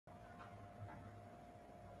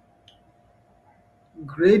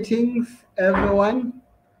Greetings, everyone,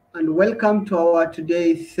 and welcome to our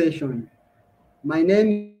today's session. My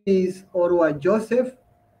name is Orwa Joseph,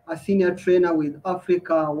 a senior trainer with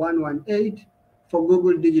Africa 118 for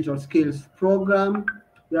Google Digital Skills Program.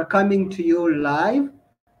 We are coming to you live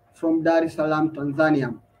from Dar es Salaam,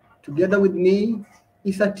 Tanzania. Together with me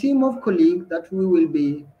is a team of colleagues that we will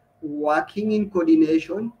be working in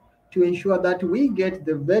coordination to ensure that we get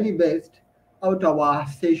the very best out of our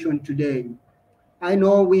session today. I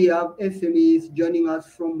know we have SMEs joining us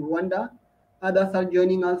from Rwanda, others are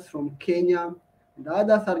joining us from Kenya, and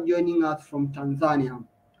others are joining us from Tanzania.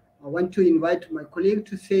 I want to invite my colleague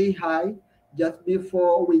to say hi just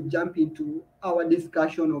before we jump into our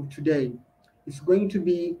discussion of today. It's going to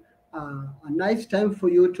be a nice time for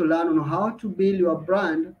you to learn on how to build your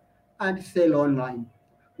brand and sell online.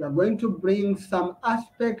 We are going to bring some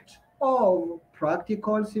aspect of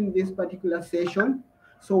practicals in this particular session.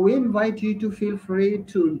 So we invite you to feel free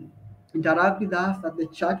to interact with us at the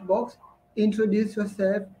chat box, introduce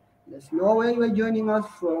yourself, let us know where you are joining us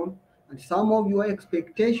from, and some of your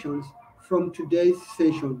expectations from today's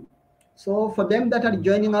session. So for them that are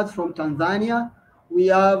joining us from Tanzania, we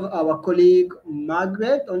have our colleague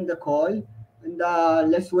Margaret on the call. And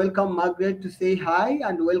let's welcome Margaret to say hi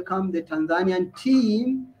and welcome the Tanzanian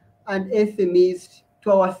team and SMEs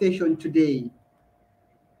to our session today.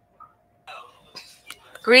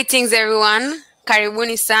 Greetings everyone.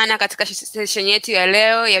 Karibuni sana katika session yetu ya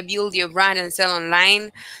leo ya Build Your Brand and Sell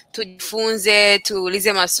Online. Tujifunze,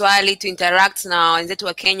 tuulize maswali, tu interact na wenzetu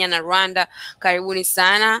wa Kenya na Rwanda. Karibuni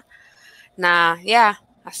sana. Na yeah.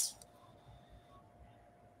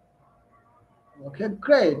 Okay,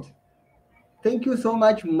 great. Thank you so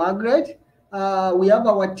much, Margaret. We have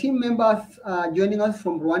our team members joining us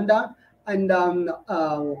from Rwanda, and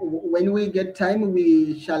when we get time,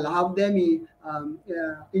 we shall have them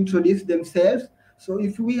introduce themselves. So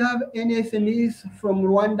if we have any SMEs from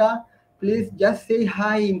Rwanda, please just say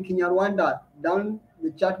hi in Kinyarwanda down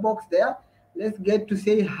the chat box there. Let's get to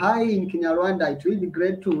say hi in Kinyarwanda. It will be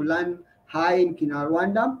great to learn hi in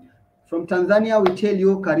Kinyarwanda. From Tanzania, we tell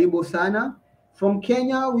you karibu sana. From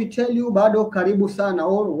Kenya, we tell you bado karibu sana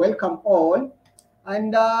or welcome all.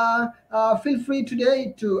 And feel free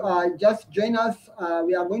today to just join us.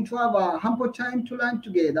 We are going to have a ample time to learn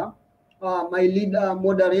together. My lead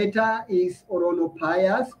moderator is Orono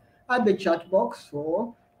Pius at the chat box.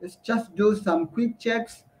 So let's just do some quick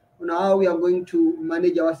checks on how we are going to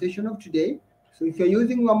manage our session of today. So if you're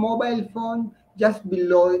using your mobile phone, just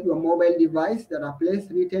below your mobile device, there are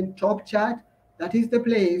places written top chat. That is the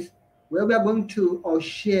place where we are going to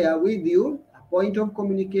share with you a point of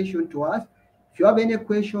communication to us. If you have any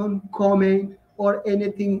question, comment, or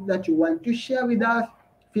anything that you want to share with us,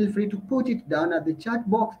 feel free to put it down at the chat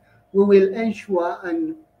box. We will ensure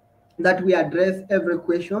that we address every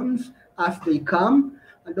questions as they come.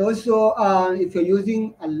 And also, if you're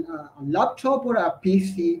using a laptop or a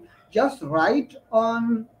PC, just write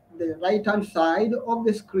on the right-hand side of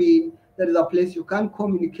the screen, there is a place you can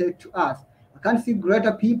communicate to us. I can see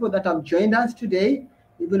greater people that have joined us today,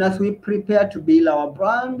 even as we prepare to build our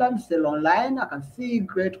brand and sell online. I can see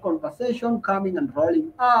great conversation coming and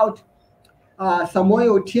rolling out. Samoy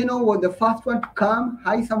Otieno was the first one to come.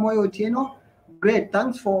 Hi, Samoy Otieno. Great.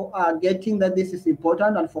 Thanks for getting that this is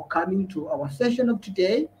important and for coming to our session of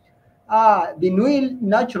today. Binuil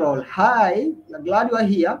Natural. Hi. We're glad you are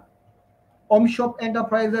here. Shop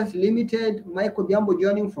Enterprises Limited. Michael Biambo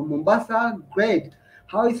joining from Mombasa. Great.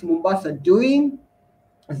 How is Mombasa doing?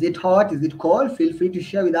 Is it hot? Is it cold? Feel free to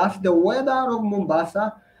share with us the weather of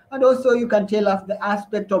Mombasa. And also you can tell us the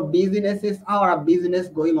aspect of businesses, our business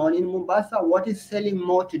going on in Mombasa, what is selling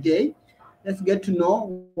more today. Let's get to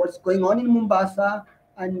know what's going on in Mombasa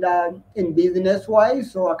and in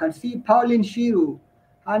business-wise. So I can see Pauline Shiru,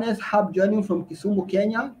 Hannes Hub joining from Kisumu,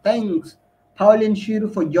 Kenya. Thanks, Pauline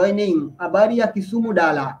Shiru, for joining. Habari ya Kisumu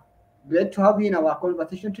Dala. Great to have you in our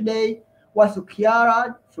conversation today.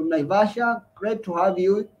 Wasukiara from Naivasha, great to have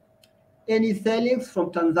you. Eni Felix from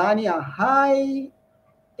Tanzania. Hi,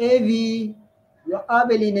 Evi, you're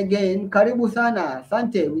Avelin again. Karibu sana,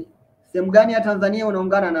 asante. Sehemu gani ya Tanzania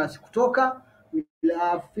unaungana nasi kutoka? We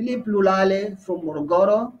have Philip Lulale from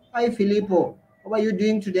Morogoro. Hi, Filippo. How are you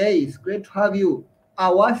doing today? It's great to have you.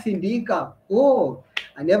 Awa Sindika. Oh,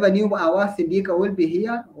 I never knew Awa Sindika will be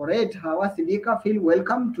here. All right, Awa Sindika, feel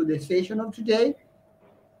welcome to the session of today.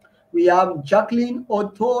 We have Jacqueline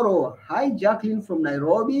Otoro. Hi, Jacqueline from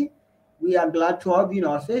Nairobi. We are glad to have you in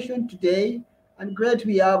our session today. And great,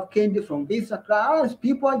 we have Kendi from Visa Class.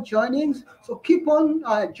 People are joining, so keep on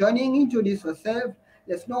joining, introduce yourself.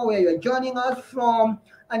 Let's know where you're joining us from.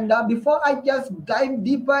 And before I just dive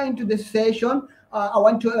deeper into the session, I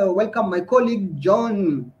want to welcome my colleague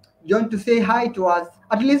John. John to say hi to us,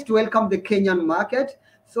 at least to welcome the Kenyan market.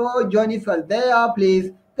 So John, if you're there,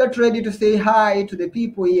 please get ready to say hi to the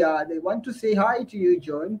people here. They want to say hi to you,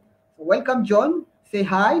 John. So welcome, John. Say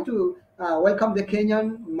hi to welcome the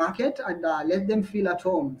Kenyan market and let them feel at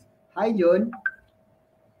home. Hi, John.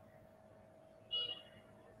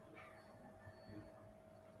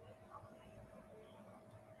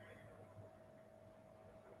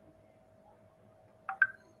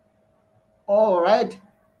 All right.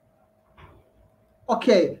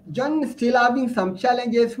 Okay, John is still having some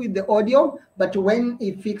challenges with the audio, but when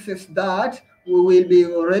he fixes that, we will be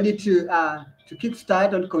ready to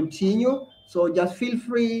kickstart and continue. So just feel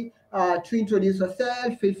free to introduce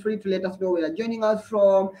yourself. Feel free to let us know where you're joining us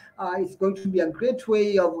from. It's going to be a great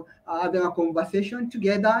way of having a conversation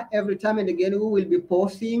together. Every time and again, we will be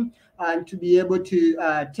posting and to be able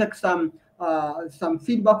to take some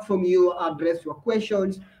feedback from you, address your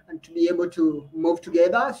questions, and to be able to move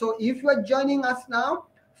together. So if you are joining us now,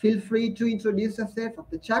 feel free to introduce yourself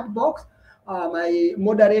at the chat box. My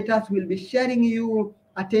moderators will be sharing you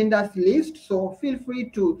attendance list, so feel free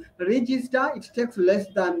to register. It takes less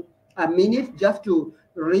than a minute just to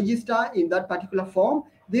register in that particular form.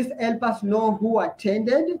 This helps us know who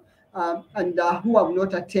attended and who have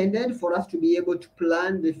not attended for us to be able to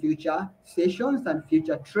plan the future sessions and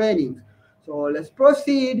future trainings. So let's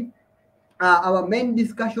proceed. Our main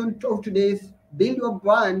discussion of today is build your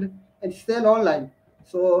brand and sell online.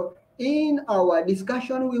 So in our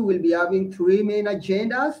discussion, we will be having three main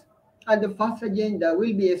agendas. And the first agenda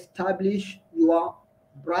will be establish your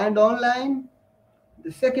brand online.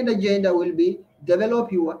 The second agenda will be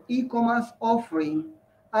develop your e-commerce offering.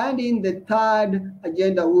 And in the third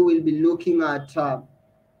agenda, we will be looking at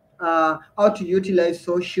how to utilize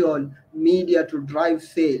social media to drive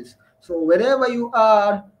sales. So wherever you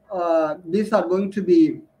are, these are going to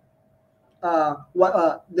be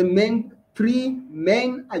the three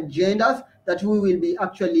main agendas that we will be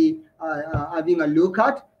actually having a look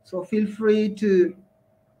at. So feel free to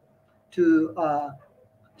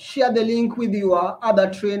share the link with your other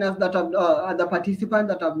trainers that have other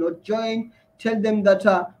participants that have not joined. Tell them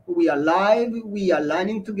that we are live, we are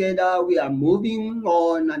learning together, we are moving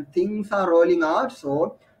on, and things are rolling out.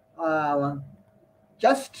 So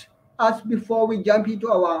just as before we jump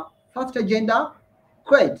into our first agenda,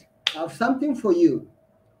 great, I have something for you.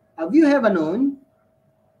 Have you ever known,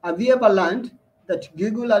 have you ever learned that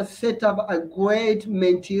Google has set up a great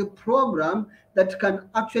mentee program that can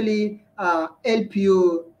actually help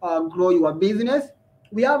you grow your business?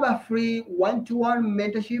 We have a free one-to-one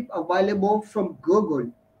mentorship available from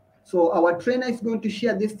Google. So our trainer is going to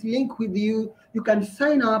share this link with you. You can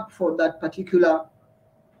sign up for that particular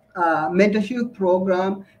mentorship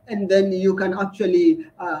program, and then you can actually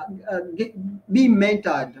be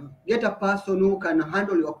mentored, get a person who can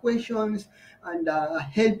handle your questions and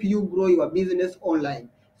help you grow your business online.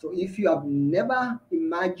 So if you have never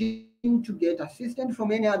imagined to get assistance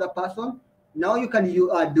from any other person, now you can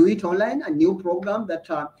do it online. A new program that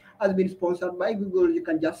has been sponsored by Google. You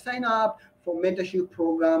can just sign up for mentorship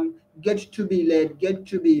program, get to be led, get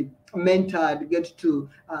to be mentored, get to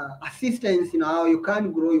assistance in how you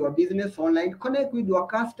can grow your business online, connect with your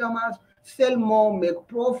customers, sell more, make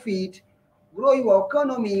profit, grow your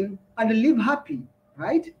economy, and live happy,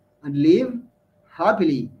 right? And live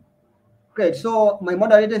happily. Great. So my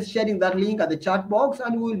moderator is sharing that link at the chat box,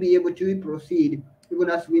 and we will be able to proceed even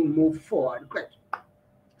as we move forward. Great.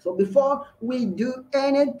 So before we do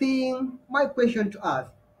anything, my question to us: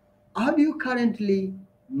 how do you currently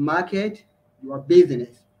market your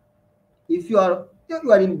business? If you are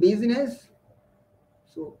in business,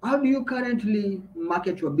 so how do you currently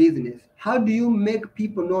market your business? How do you make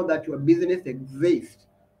people know that your business exists?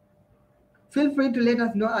 Feel free to let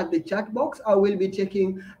us know at the chat box. I will be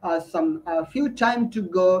taking a few time to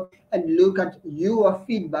go and look at your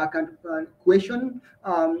feedback and question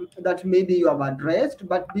that maybe you have addressed.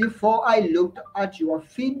 But before I looked at your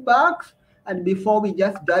feedbacks and before we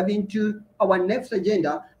just dive into our next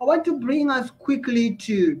agenda, I want to bring us quickly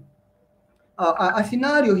to a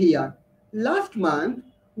scenario here. Last month,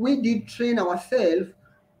 we did train ourselves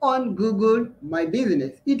on Google My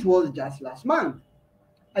Business. It was just last month.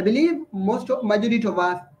 I believe majority of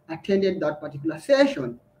us attended that particular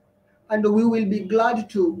session, and we will be glad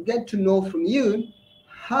to get to know from you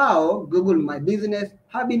how Google My Business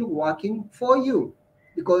have been working for you,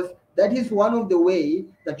 because that is one of the ways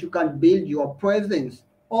that you can build your presence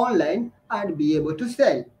online and be able to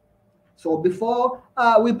sell. So before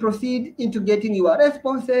we proceed into getting your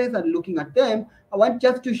responses and looking at them, I want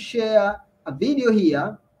just to share a video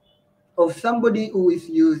here of somebody who is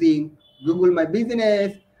using Google My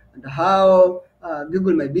Business and how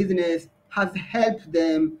Google My Business has helped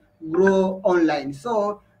them grow online.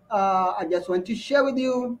 So I just want to share with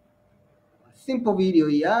you a simple video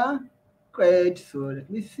here. Great. So let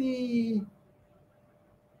me see.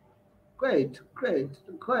 Great.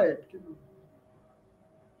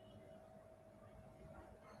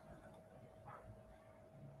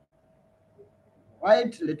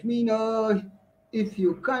 Right, let me know if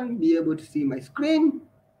you can be able to see my screen.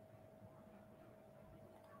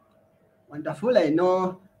 Wonderful,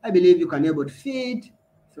 I believe you can able to see it.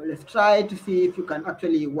 So let's try to see if you can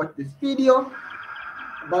actually watch this video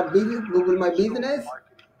about Google My Business,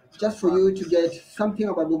 just for you to get something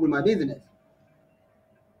about Google My Business.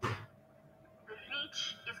 The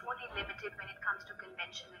reach is only limited when it comes to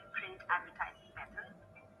conventional print advertising methods.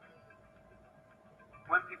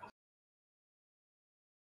 When people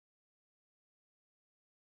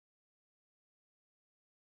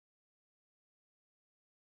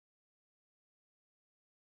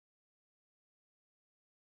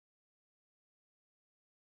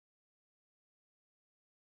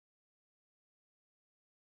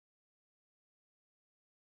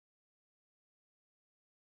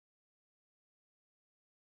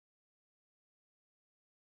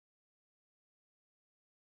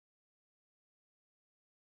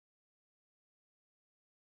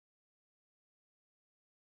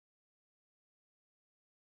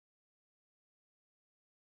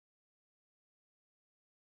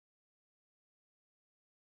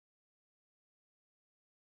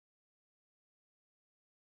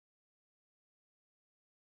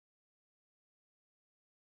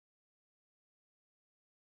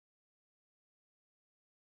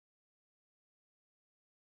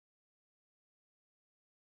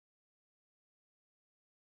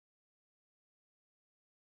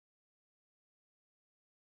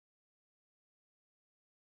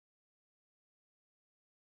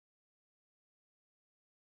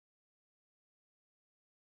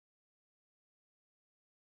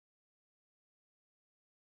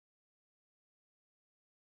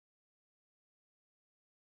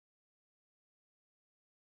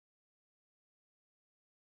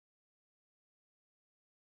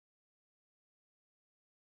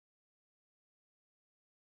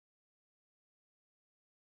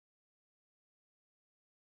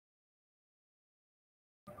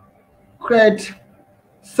Great.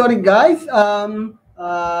 Sorry guys,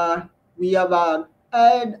 we have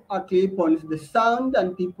add a clip on the sound,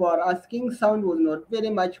 and people are asking sound was not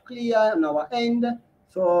very much clear on our end.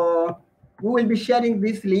 So we will be sharing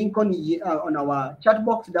this link on our chat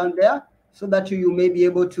box down there, so that you may be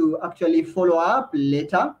able to actually follow up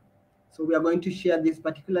later. So we are going to share this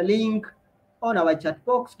particular link on our chat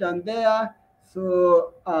box down there.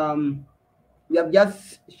 So we have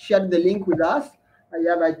just shared the link with us. I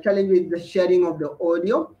have a challenge with the sharing of the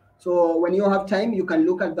audio. So when you have time, you can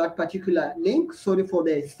look at that particular link. Sorry for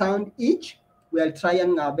the sound itch. We are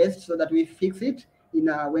trying our best so that we fix it in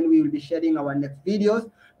when we will be sharing our next videos.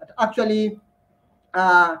 But actually,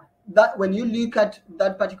 that when you look at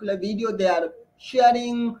that particular video, they are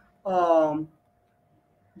sharing the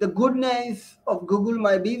goodness of Google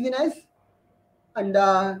My Business. And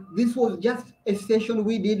this was just a session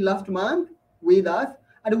we did last month with us.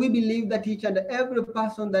 And we believe that each and every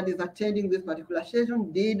person that is attending this particular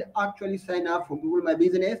session did actually sign up for Google My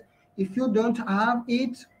Business. If you don't have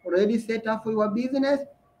it already set up for your business,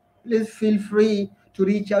 please feel free to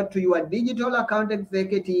reach out to your digital account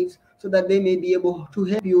executives so that they may be able to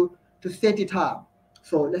help you to set it up.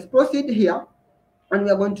 So let's proceed here. And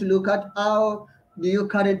we are going to look at how do you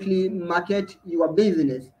currently market your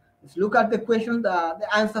business. Let's look at the questions, the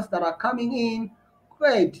answers that are coming in.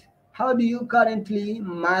 Great. How do you currently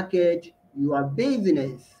market your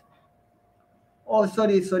business? Oh,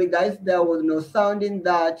 sorry guys, there was no sound in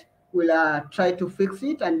that. We'll try to fix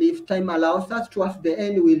it, and if time allows us, towards the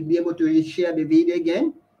end, we'll be able to share the video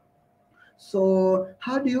again. So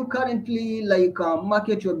how do you currently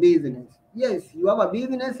market your business? Yes, you have a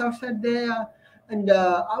business outside there, and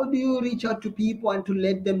how do you reach out to people and to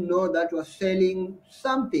let them know that you're selling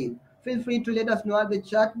something? Feel free to let us know at the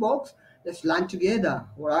chat box. Let's learn together,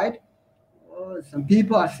 all right? Some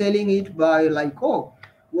people are selling it by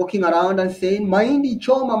walking around and saying mahindi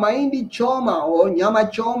choma or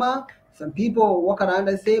nyama choma. Some people walk around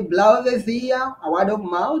and say blouses here, a word of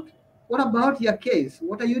mouth. What about your case?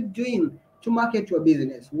 What are you doing to market your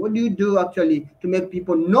business? What do you do actually to make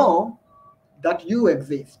people know that you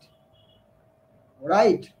exist? All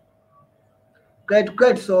right. Great.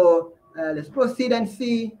 So let's proceed and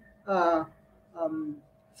see um,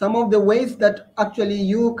 some of the ways that actually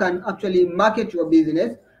you can actually market your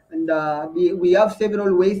business. And we have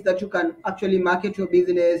several ways that you can actually market your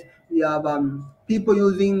business. We have people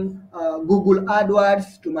using Google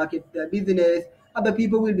AdWords to market their business. Other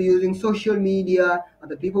people will be using social media.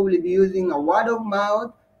 Other people will be using a word of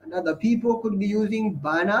mouth. And other people could be using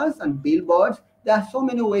banners and billboards. There are so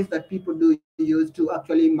many ways that people do use to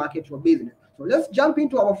actually market your business. So let's jump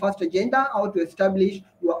into our first agenda, how to establish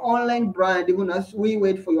your online brand, even as we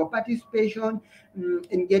wait for your participation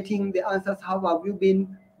in getting the answers. How have you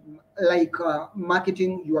been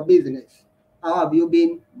marketing your business? How have you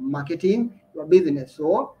been marketing your business?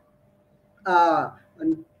 So,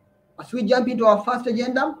 and as we jump into our first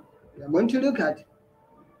agenda, we are going to look at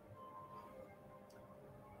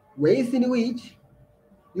ways in which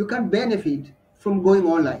you can benefit from going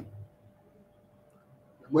online.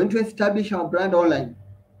 We're going to establish our brand online.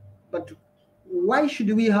 But why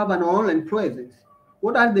should we have an online presence?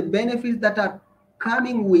 What are the benefits that are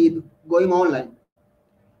coming with going online?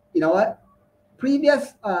 In our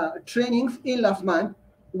previous trainings in last month,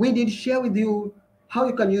 we did share with you how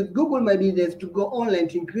you can use Google My Business to go online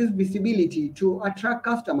to increase visibility, to attract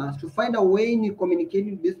customers, to find a way in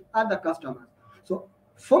communicating with other customers. So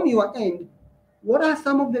from your end, what are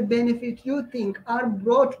some of the benefits you think are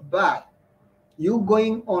brought by you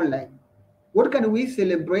going online? What can we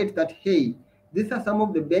celebrate that, hey, these are some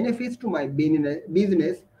of the benefits to my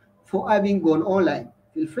business for having gone online?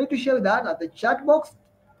 Feel free to share that at the chat box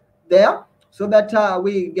there so that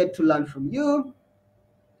we get to learn from you.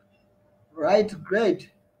 Right, great.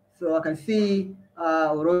 So I can see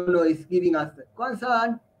Rono is giving us the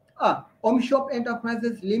concern. Shop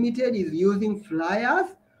Enterprises Limited is using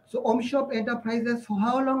flyers. So Shop Enterprises, for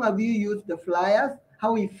how long have you used the flyers?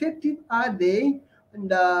 How effective are they?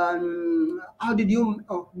 And how did you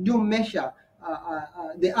do measure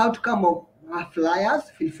the outcome of flyers?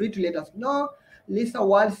 Feel free to let us know. Lisa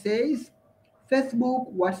Wall says,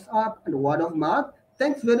 Facebook, WhatsApp, and word of mouth.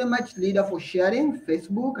 Thanks very much, leader, for sharing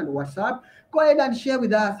Facebook and WhatsApp. Go ahead and share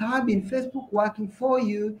with us how has been Facebook working for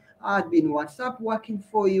you, how has been WhatsApp working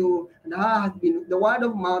for you, and how has been the word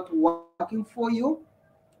of mouth working for you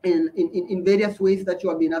in various ways that you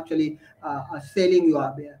have been actually selling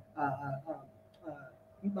your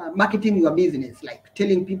marketing your business, like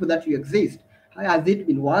telling people that you exist. How has it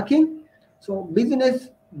been working? So business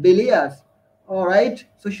beliers, all right,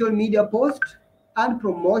 social media post and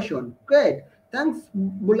promotion. Great. Thanks,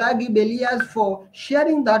 Bulagi Belias, for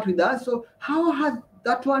sharing that with us. So how has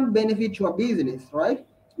that one benefit your business, right?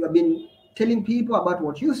 You have been telling people about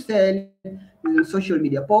what you sell using social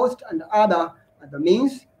media posts and other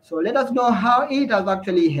means. So let us know how it has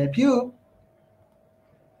actually helped you,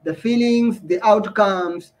 the feelings, the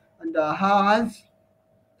outcomes, and how has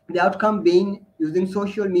the outcome been using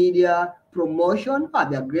social media promotion.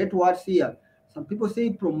 They are great words here. Some people say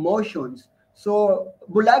promotions. So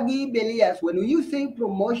Bulagi Belias, when you say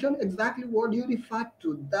promotion, exactly what do you refer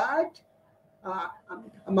to that?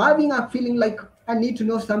 I'm having a feeling like I need to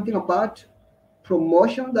know something about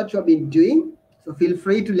promotion that you have been doing. So feel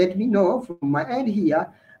free to let me know from my end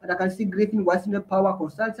here. And I can see Griffin Washington Power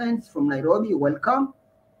Consultants from Nairobi. Welcome.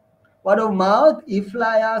 Word of mouth,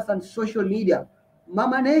 e-flyers, and social media.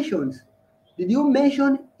 Mama Nations, did you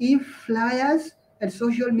mention e-flyers and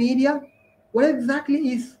social media? What exactly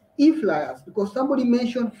is e-flyers? Because somebody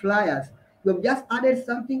mentioned flyers. You have just added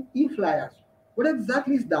something, e-flyers. What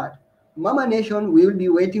exactly is that? Mama Nation, we will be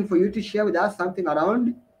waiting for you to share with us something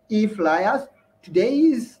around e-flyers. Today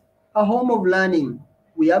is a home of learning.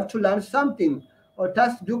 We have to learn something. Or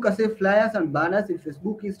task Duka say flyers and banners in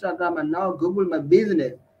Facebook, Instagram, and now Google My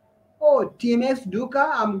Business. Oh, TMS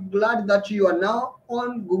Duka, I'm glad that you are now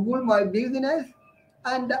on Google My Business.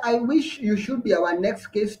 And I wish you should be our next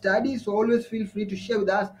case study. So always feel free to share with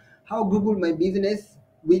us how Google My Business,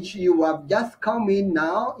 which you have just come in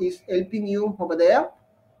now, is helping you over there.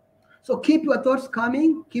 So keep your thoughts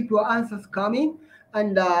coming, keep your answers coming.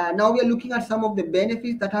 And now we are looking at some of the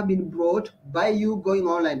benefits that have been brought by you going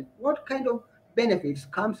online. What kind of benefits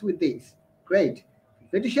comes with this? Great. Feel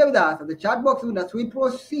free to share with us at the chat box as we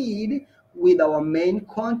proceed with our main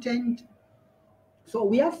content. So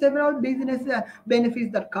we have several business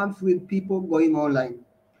benefits that comes with people going online.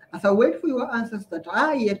 As I wait for your answers that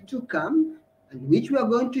are yet to come, and which we are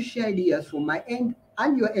going to share ideas from my end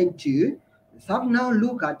and your end too, let's have now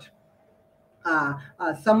look at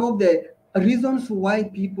some of the reasons why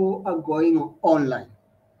people are going online.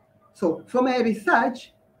 So from a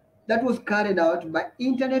research that was carried out by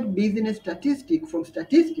Internet Business Statistics from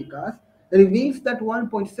Statisticus reveals that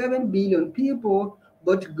 1.7 billion people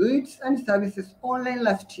bought goods and services online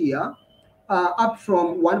last year, up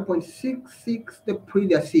from 1.66 the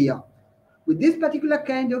previous year. With this particular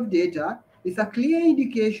kind of data, It's a clear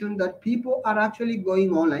indication that people are actually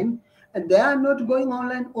going online, and they are not going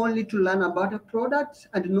online only to learn about a product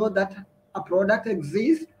and know that a product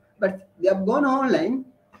exists, but they have gone online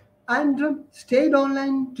and stayed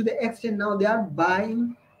online to the extent now they are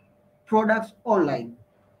buying products online.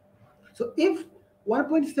 So if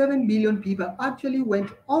 1.7 billion people actually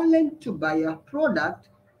went online to buy a product,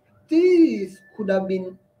 this could have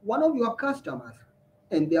been one of your customers.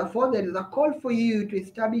 And therefore, there is a call for you to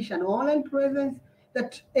establish an online presence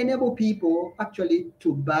that enable people actually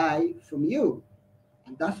to buy from you.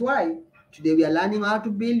 And that's why today we are learning how to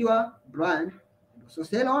build your brand and also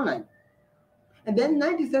sell online. And then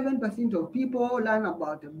 97% of people learn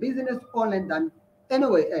about business online than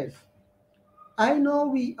anywhere else. I know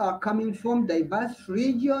we are coming from diverse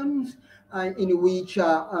regions in which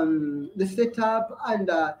the setup and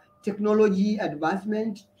technology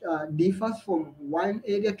advancement differs from one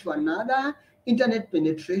area to another. Internet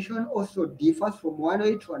penetration also differs from one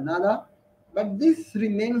area to another. But this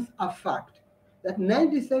remains a fact that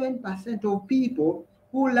 97% of people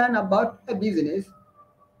who learn about a business,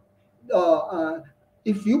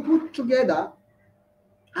 if you put together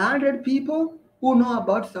 100 people who know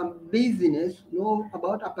about some business, know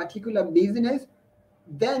about a particular business,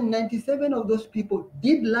 then 97 of those people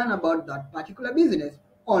did learn about that particular business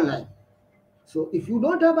online. So if you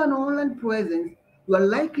don't have an online presence, you are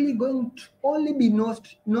likely going to only be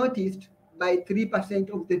noticed by 3%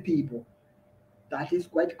 of the people. That is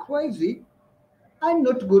quite crazy and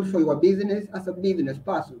not good for your business as a business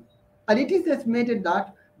person. And it is estimated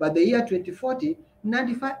that by the year 2040,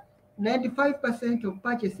 95% of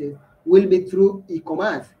purchases will be through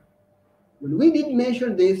e-commerce. When we did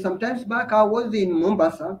mention this, sometimes back I was in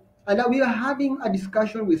Mombasa and we are having a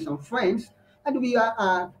discussion with some friends and we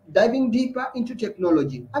are diving deeper into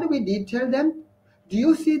technology. And we did tell them, do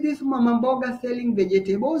you see this mama mboga selling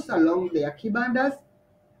vegetables along their kibandas?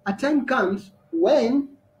 A time comes when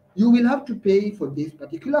you will have to pay for these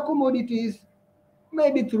particular commodities,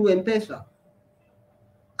 maybe through M-Pesa.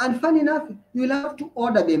 And fun enough, you will have to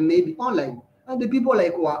order them maybe online. And the people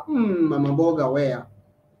like, mama mboga where?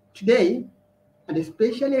 Today, and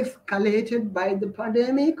especially escalated by the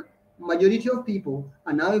pandemic, majority of people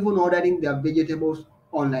are now even ordering their vegetables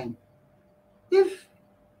online. If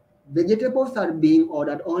vegetables are being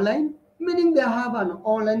ordered online, meaning they have an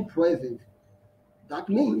online presence, that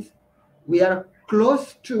means we are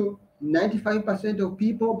close to 95% of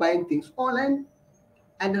people buying things online.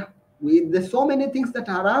 And with the so many things that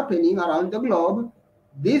are happening around the globe,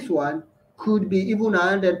 this one could be even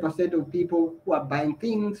 100% of people who are buying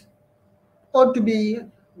things, or to be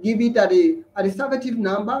give it a conservative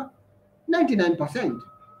number, 99%.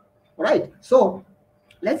 Right. So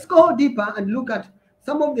let's go deeper and look at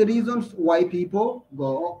some of the reasons why people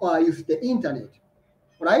go or use the internet.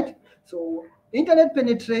 Right. So internet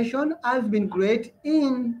penetration has been great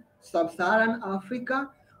in sub-Saharan Africa.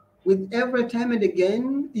 With every time and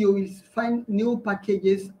again, you will find new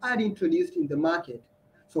packages are introduced in the market.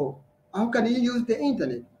 So how can you use the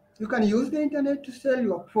internet? You can use the internet to sell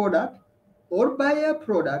your product or buy a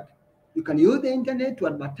product. You can use the internet to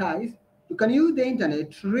advertise. You can use the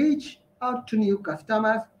internet to reach out to new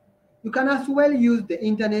customers. You can as well use the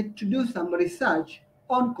internet to do some research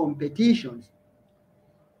on competitions.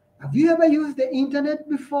 Have you ever used the internet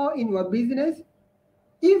before in your business?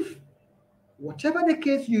 If whatever the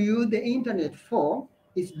case you use the internet for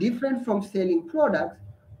is different from selling products,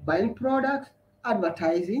 buying products,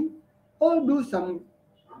 advertising, or do some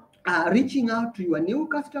reaching out to your new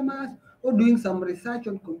customers or doing some research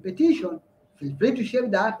on competition, feel free to share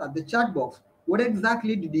that at the chat box. What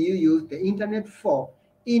exactly did you use the internet for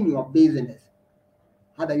in your business?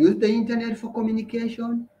 Had I used the internet for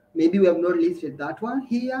communication? Maybe we have not listed that one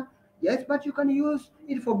here. Yes, but you can use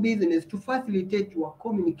it for business to facilitate your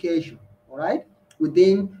communication, all right,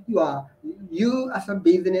 within you as a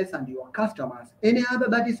business and your customers. Any other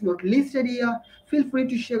that is not listed here, feel free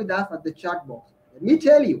to share with us at the chat box. Let me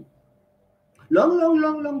tell you,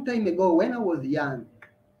 long time ago when I was young,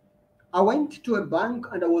 I went to a bank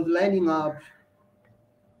and I was lining up.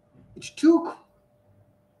 It took,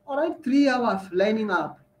 all right, 3 hours lining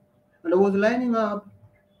up. And I was lining up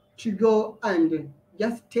to go and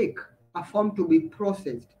just take a form to be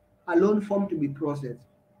processed, a loan form to be processed.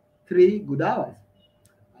 3 good hours.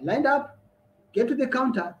 I lined up, get to the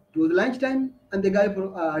counter. It was lunchtime, and the guy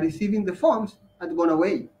receiving the forms had gone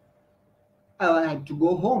away. I had to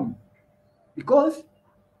go home because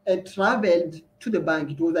I traveled to the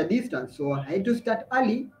bank. It was a distance, so I had to start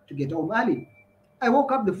early to get home early. I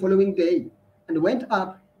woke up the following day and went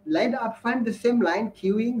up, lined up, found the same line,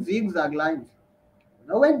 queuing zigzag lines.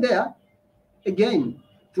 When I went there, again,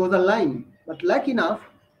 it was a line. But lucky enough,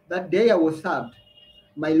 that day I was served.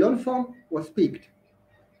 My loan form was picked.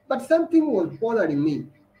 But something was bothering me.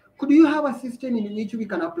 Could you have a system in which we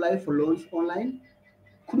can apply for loans online?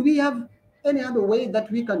 Could we have any other way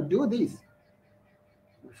that we can do this?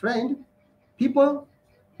 My friend, people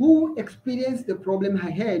who experienced the problem I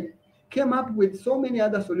had came up with so many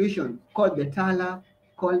other solutions called the Tala,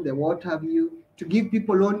 called the Water View, to give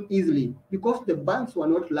people loan easily because the banks were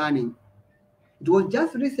not learning. It was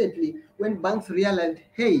just recently when banks realized,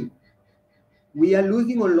 hey, we are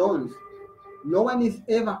losing on loans. No one is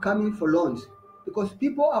ever coming for loans because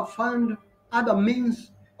people have found other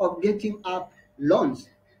means of getting up loans.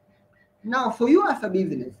 Now, for you as a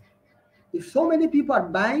business, if so many people are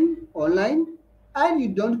buying online and you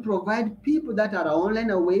don't provide people that are online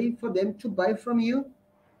a way for them to buy from you,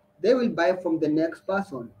 they will buy from the next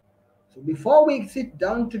person. So before we sit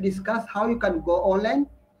down to discuss how you can go online,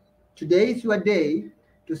 today is your day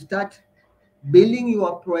to start building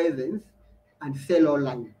your presence and sell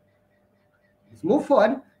online. Let's move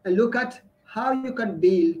forward and look at how you can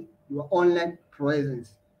build your online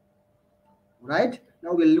presence. Right?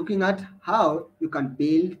 Now we're looking at how you can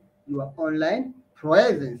build your online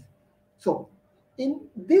presence. So in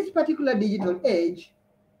this particular digital age,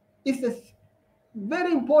 it's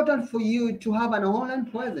very important for you to have an online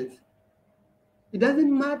presence. It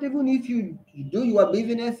doesn't matter even if you do your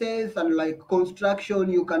businesses and like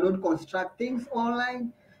construction, you cannot construct things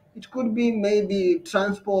online. It could be maybe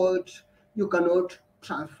transport, you cannot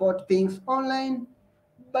transport things online,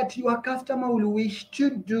 but your customer will wish to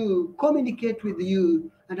do communicate with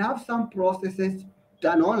you and have some processes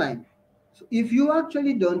done online. So if you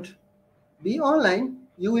actually don't be online,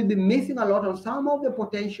 you will be missing a lot of some of the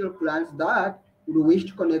potential clients that would wish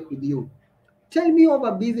to connect with you. Tell me of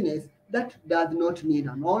a business that does not need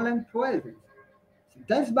an online presence. Some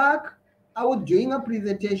times back, I was doing a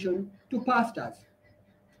presentation to pastors,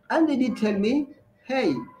 and they did tell me,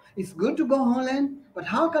 hey, it's good to go online, but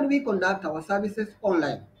how can we conduct our services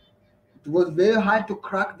online? It was very hard to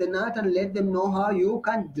crack the nut and let them know how you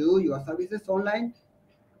can do your services online.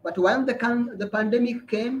 But when the pandemic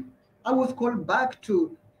came, I was called back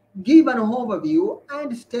to give an overview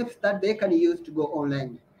and steps that they can use to go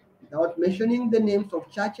online. Without mentioning the names of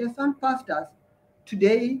churches and pastors,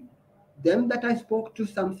 today, them that I spoke to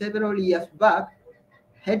some several years back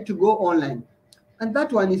had to go online. And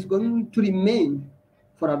that one is going to remain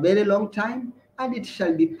for a very long time and it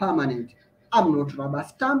shall be permanent. I'm not rubber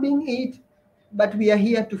stamping it, but we are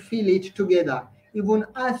here to feel it together, even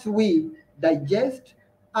as we digest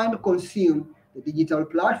and consume the digital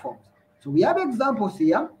platforms. So we have examples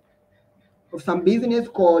here of some business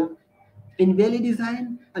called Invalid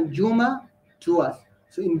Design and Juma Tours.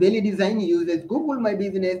 So Invalid Design uses Google My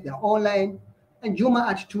Business, they're online, and Juma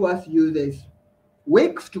at Tours uses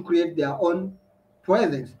Wix to create their own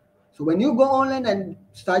presence. So when you go online and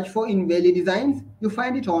search for Invalid Designs, you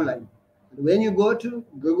find it online. And when you go to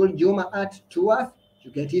Google Juma at Tours,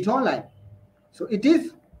 you get it online. So it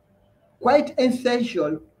is quite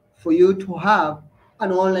essential for you to have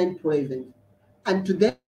an online presence. And to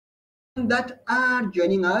them that are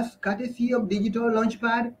joining us, courtesy of Digital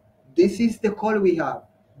Launchpad, this is the call we have.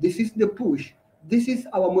 This is the push. This is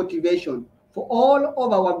our motivation for all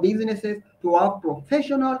of our businesses to have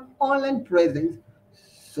professional online presence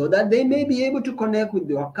so that they may be able to connect with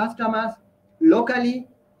their customers locally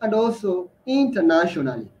and also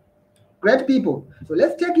internationally. Great people. So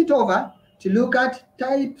let's take it over to look at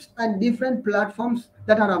types and different platforms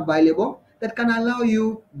that are available that can allow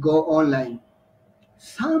you go online.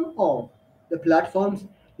 Some of the platforms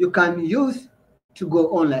you can use to go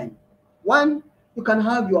online. One, you can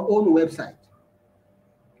have your own website.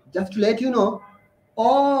 Just to let you know,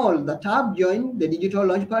 all that have joined the Digital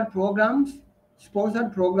Launchpad programs,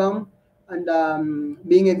 sponsored program, and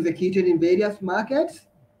being executed in various markets,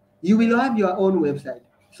 you will have your own website.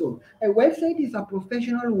 So a website is a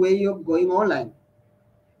professional way of going online.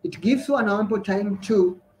 It gives you an ample time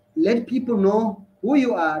to let people know who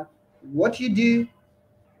you are, what you do,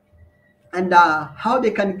 and how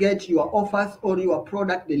they can get your offers or your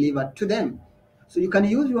product delivered to them. So you can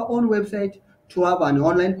use your own website to have an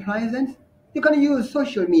online presence. You can use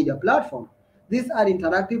social media platform. These are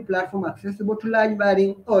interactive platforms accessible to large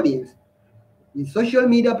varying audience. With social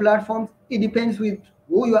media platforms, it depends with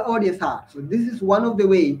who your audience are. So this is one of the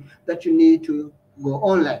ways that you need to go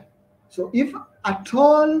online. So if at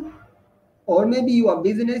all, or maybe your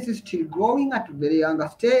business is still growing at a very younger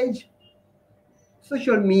stage,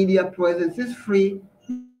 social media presence is free.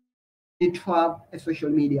 You don't need to have a social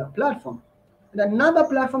media platform. And another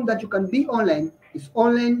platform that you can be online is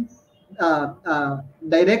online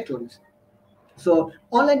directories. So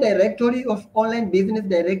online directory or online business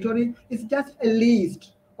directory is just a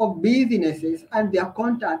list of businesses and their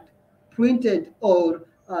contact printed or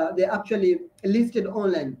they actually listed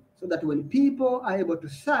online so that when people are able to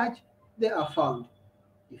search, they are found.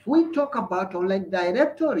 If we talk about online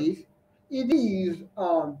directories, it is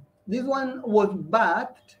this one was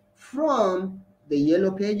birthed from the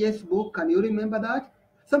Yellow Pages book. Can you remember that?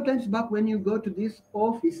 Sometimes back when you go to these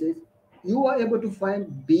offices, you were able to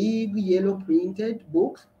find big yellow printed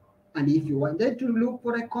books, and if you wanted to look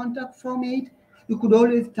for a contact from it, you could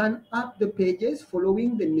always turn up the pages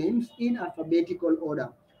following the names in alphabetical order.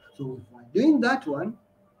 So if we're doing that one,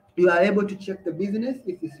 you are able to check the business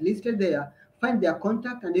if it's listed there, find their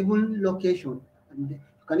contact and even location. And you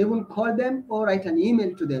can even call them or write an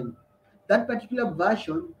email to them. That particular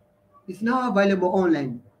version is now available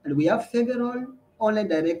online, and we have several online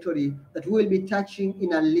directory that we will be touching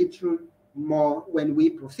in a little more when we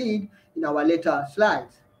proceed in our later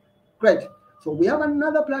slides. Great. So we have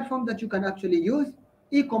another platform that you can actually use,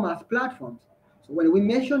 e-commerce platforms. So when we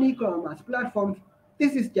mention e-commerce platforms,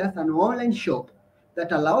 this is just an online shop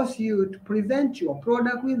that allows you to present your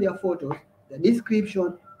product with their photos, their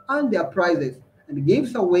description, and their prices, and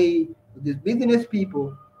gives a way for these business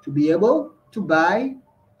people to be able to buy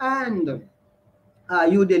and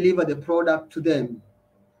you deliver the product to them.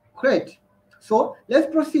 Great. So let's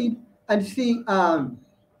proceed and see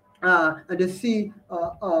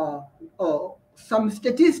some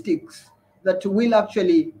statistics that will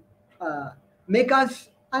actually make us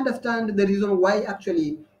understand the reason why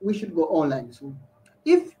actually we should go online. So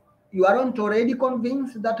if you aren't already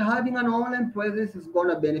convinced that having an online presence is going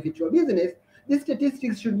to benefit your business, these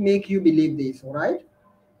statistics should make you believe this, all right?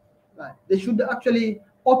 Right. They should actually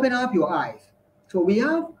open up your eyes. So we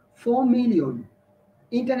have 4 million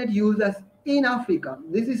internet users in Africa.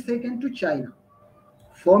 This is second to China.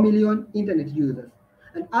 4 million internet users.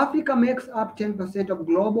 And Africa makes up 10% of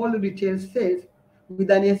global retail sales with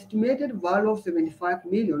an estimated value of 75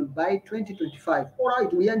 million by 2025. All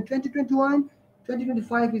right, we are in 2021.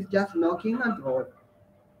 2025 is just knocking and roll.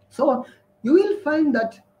 So you will find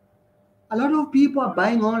that a lot of people are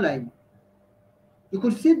buying online. You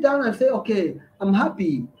could sit down and say, okay, I'm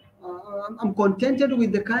happy. I'm contented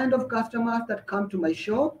with the kind of customers that come to my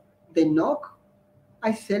shop. They knock.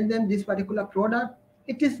 I sell them this particular product.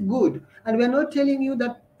 It is good. And we're not telling you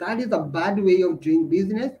that that is a bad way of doing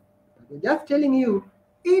business. We're just telling you,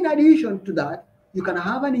 in addition to that, you can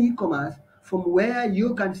have an e-commerce from where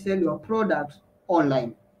you can sell your products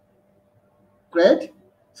online. Great.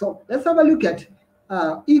 So let's have a look at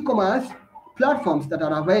e-commerce platforms that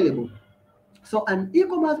are available. So an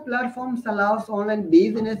e-commerce platform allows online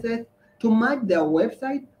businesses to merge their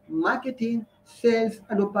website, marketing, sales,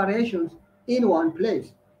 and operations in one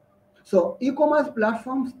place. So e-commerce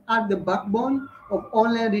platforms are the backbone of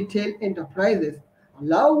online retail enterprises,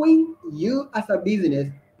 allowing you as a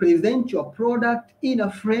business present your product in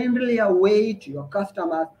a friendlier way to your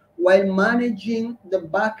customers while managing the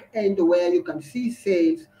back end where you can see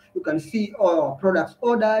sales, you can see all products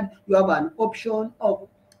ordered, you have an option of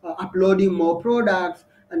uploading more products,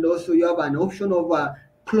 and also you have an option of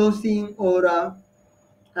closing or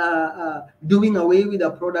doing away with a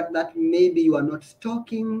product that maybe you are not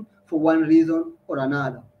stocking for one reason or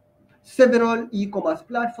another. Several e-commerce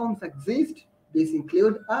platforms exist. These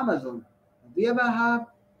include Amazon. Have you ever heard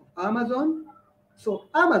of Amazon? So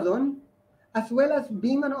Amazon, as well as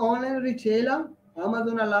being an online retailer,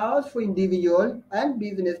 Amazon allows for individual and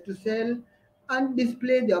business to sell and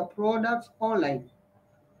display their products online.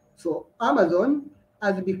 So Amazon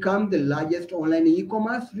has become the largest online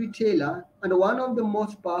e-commerce retailer and one of the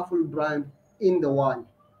most powerful brands in the world.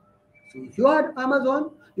 So if you are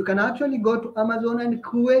Amazon, you can actually go to Amazon and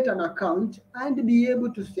create an account and be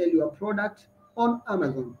able to sell your product on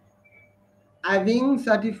Amazon. Having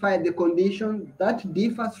certified the condition that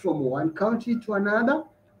differs from one country to another,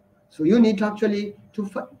 so you need to actually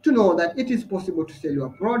to know that it is possible to sell your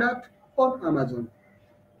product on Amazon.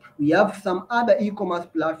 We have some other e-commerce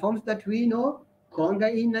platforms that we know. Konga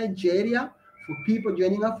in Nigeria, for people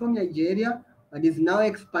joining us from Nigeria, but is now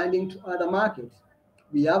expanding to other markets.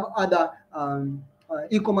 We have other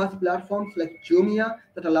e-commerce platforms like Jumia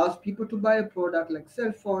that allows people to buy a product like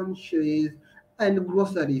cell phone, shoes, and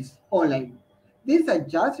groceries online. These are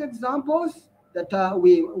just examples that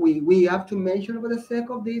we have to mention for the sake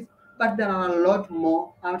of this, but there are a lot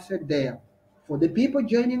more outside there. For the people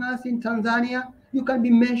joining us in Tanzania, you can be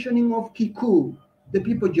mentioning of Kiku. The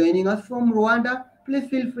people joining us from Rwanda, please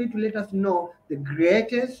feel free to let us know the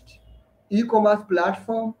greatest e-commerce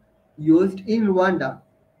platform used in Rwanda.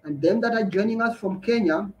 And them that are joining us from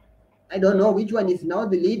Kenya, I don't know which one is now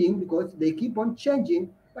the leading because they keep on changing,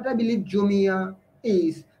 but I believe Jumia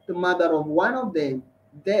is the mother of one of them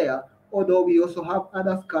there, although we also have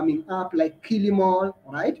others coming up like Kilimall,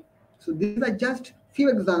 right? So these are just few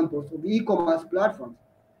examples of e-commerce platforms.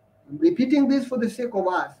 I'm repeating this for the sake of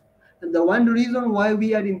us. And the one reason why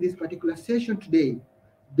we are in this particular session today,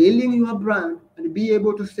 building your brand and be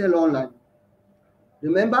able to sell online.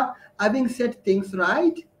 Remember, having set things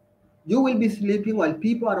right, you will be sleeping while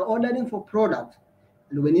people are ordering for products.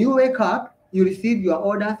 And when you wake up, you receive your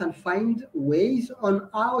orders and find ways on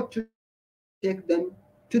how to take them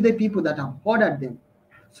to the people that have ordered them.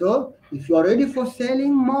 So if you are ready for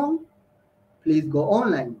selling more, please go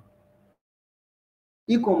online.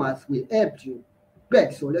 E-commerce will help you.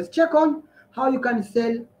 Great. So let's check on how you can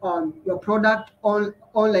sell your product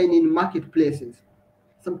online in marketplaces.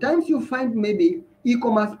 Sometimes you find maybe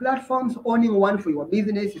e-commerce platforms owning one for your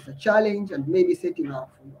business is a challenge, and maybe setting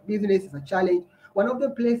up for your business is a challenge. One of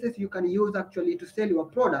the places you can use actually to sell your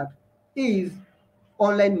product is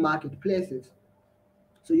online marketplaces.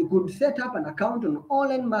 So you could set up an account on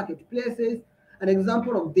online marketplaces. An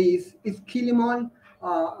example of this is Kilimall,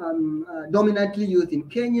 dominantly used in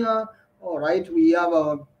Kenya. All right, we have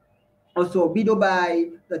also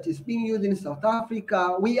Bidobuy that is being used in South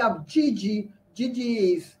Africa. We have Gigi.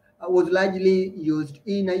 Gigi was largely used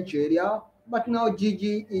in Nigeria, but now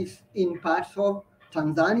Gigi is in parts of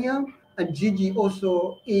Tanzania and Gigi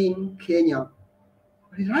also in Kenya.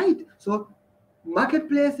 Right. So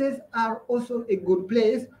marketplaces are also a good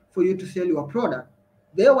place for you to sell your product.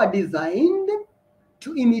 They were designed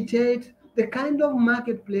to imitate the kind of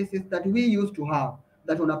marketplaces that we used to have,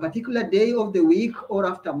 that on a particular day of the week or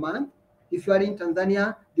after month, if you are in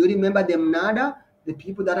Tanzania, do you remember the mnada, the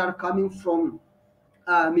people that are coming from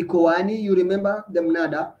Mikoani, you remember the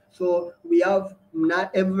mnada? So we have mnada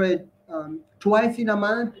every twice in a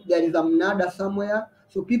month, there is a mnada somewhere.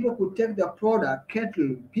 So people could take their product,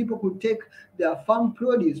 cattle, people could take their farm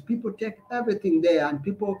produce, people take everything there, and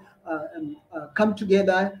people come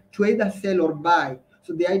together to either sell or buy.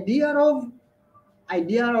 So the idea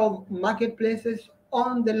of marketplaces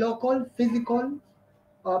on the local physical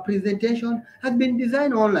presentation has been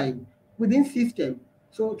designed online within system.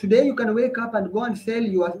 So today you can wake up and go and sell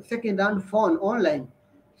your second-hand phone online.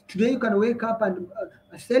 Today you can wake up and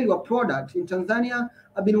sell your products. In Tanzania,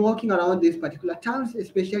 I've been walking around these particular towns,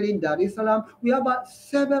 especially in Dar es Salaam. We have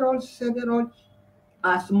several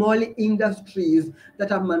small industries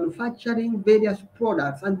that are manufacturing various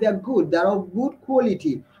products, and they're good, they're of good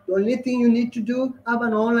quality. The only thing you need to do, have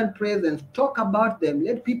an online presence, talk about them,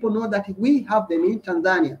 let people know that we have them in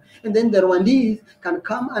Tanzania, and then the Rwandese can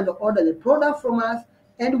come and order the product from us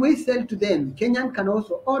and we sell to them. Kenyan can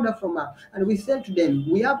also order from us and we sell to them.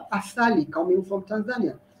 We have asali coming from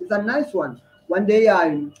Tanzania. It's a nice one. One day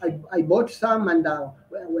I bought some, and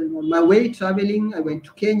when on my way traveling, I went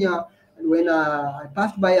to Kenya. And when I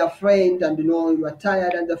passed by a friend, and you were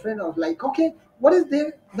tired, and the friend, I was like, okay, what is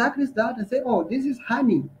there? That is that. And say, oh, this is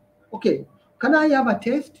honey. Okay, can I have a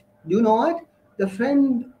taste? Do you know what? The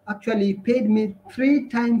friend actually paid me 3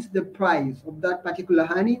 times the price of that particular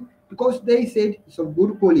honey because they said it's of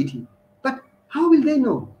good quality. But how will they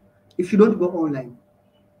know if you don't go online?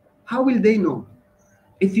 How will they know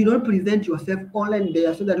if you don't present yourself online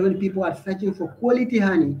there, so that when people are searching for quality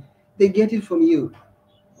honey, they get it from you,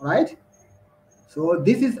 right? So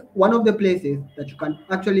this is one of the places that you can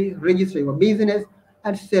actually register your business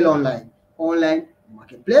and sell online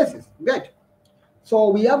marketplaces. Great. So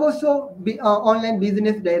we have also online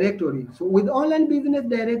business directories. So with online business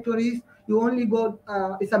directories, you only go.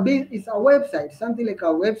 It's a website, something like a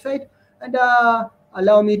website. And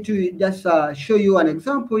allow me to just show you an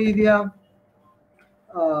example here.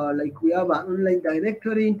 Like we have an online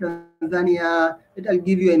directory in Tanzania. I'll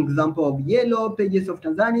give you an example of Yellow Pages of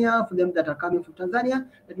Tanzania for them that are coming from Tanzania.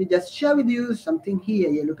 Let me just share with you something here.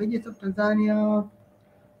 Yellow Pages of Tanzania.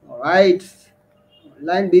 All right,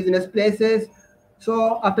 online business places.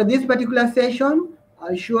 So after this particular session,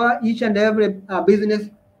 I'm sure each and every business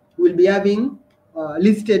will be having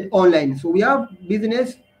listed online. So we have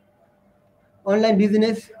online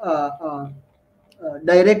business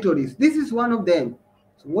directories. This is one of them.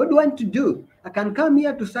 So what do I want to do? I can come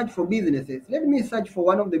here to search for businesses. Let me search for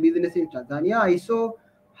one of the businesses in Tanzania. I saw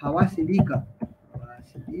Hawasindika.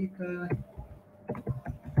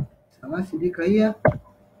 Hawasindika here,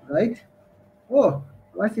 right? Oh,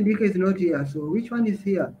 Hawasindika is not here. So which one is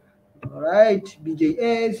here? All right,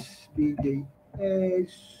 BJS,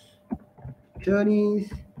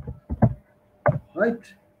 Tony's,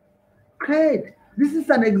 right? Great. This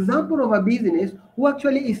is an example of a business who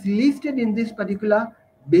actually is listed in this particular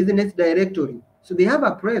business directory. So they have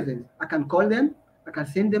a presence. I can call them, I can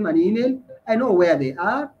send them an email, I know where they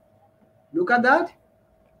are. Look at that.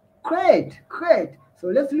 Great. So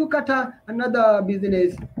let's look at another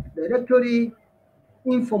business directory,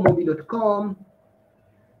 infomobi.com,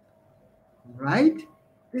 right?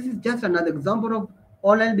 This is just another example of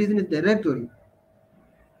online business directory.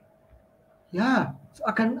 Yeah, so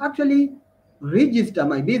I can actually register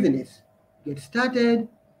my business, get started,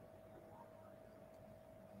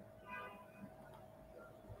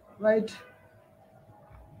 right?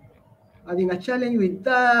 Having a challenge with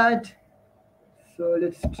that. So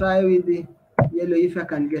let's try with the yellow if I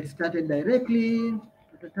can get started directly.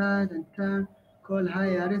 Call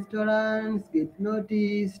higher restaurants, get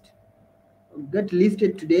noticed, get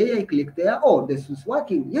listed today. I click there. Oh, this is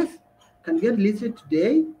working. Yes, can get listed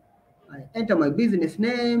today. I enter my business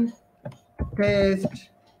name,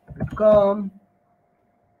 test.com,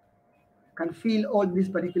 can fill all this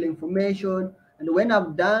particular information. And when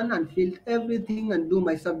I've done and filled everything and do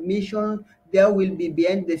my submission, there will be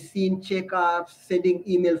behind the scene checkups, sending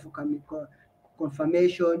email for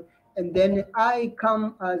confirmation. And then I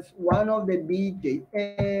come as one of the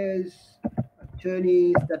BJS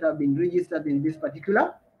attorneys that have been registered in this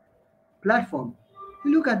particular platform.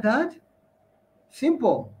 You look at that,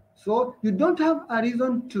 simple. So you don't have a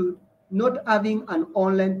reason to not having an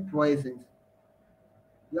online presence.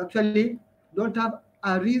 You actually don't have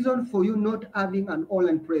a reason for you not having an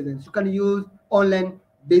online presence. You can use online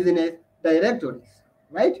business directories,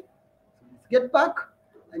 right? So let's get back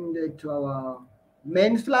and to our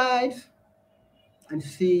main slides and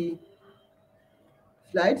see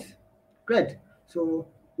slides. Great. So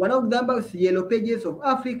one of them is yellow pages of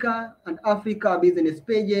Africa and Africa business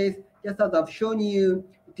pages. Just as I've shown you,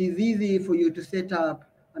 it is easy for you to set up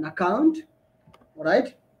an account, all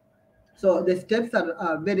right? So the steps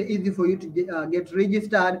are very easy for you to get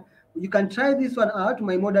registered. You can try this one out.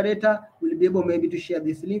 My moderator will be able maybe to share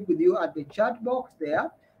this link with you at the chat box there.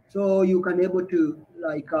 So you can able to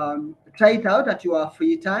try it out at your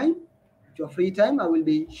free time. At your free time, I will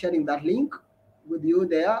be sharing that link with you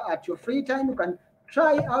there. At your free time, you can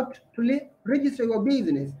try out to register your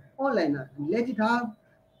business online and let it have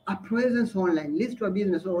a presence online. List your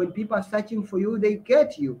business. So when people are searching for you, they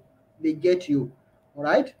get you. They get you. All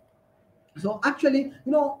right. So actually,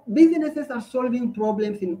 businesses are solving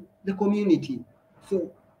problems in the community.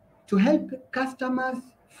 So to help customers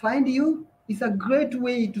find you is a great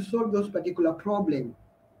way to solve those particular problems.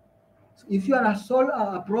 So if you are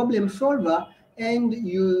a problem solver and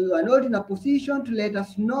you are not in a position to let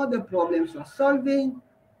us know the problems you are solving,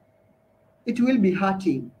 it will be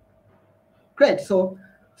hurting. Great. So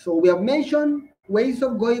we have mentioned ways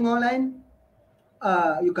of going online.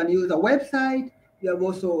 You can use a website. You have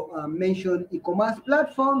also mentioned e-commerce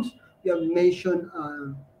platforms. You have mentioned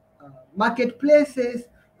marketplaces,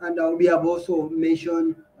 and we have also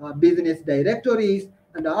mentioned business directories.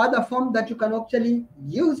 And the other form that you can actually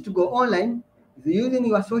use to go online is using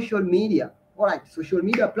your social media. All right, social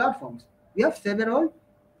media platforms. We have several.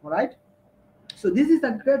 All right. So this is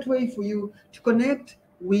a great way for you to connect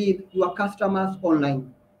with your customers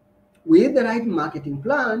online. With the right marketing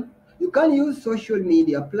plan, you can use social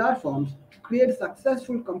media platforms to create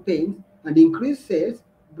successful campaigns and increase sales,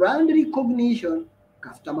 brand recognition,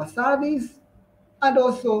 customer service, and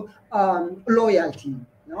also loyalty.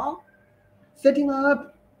 Setting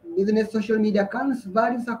up business social media accounts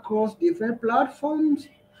varies across different platforms,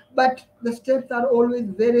 but the steps are always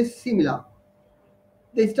very similar.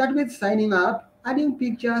 They start with signing up, adding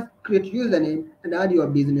pictures, create username, and add your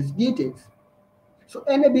business details. So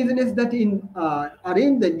any business that are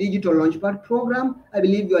in the digital launchpad program, I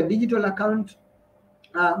believe your digital account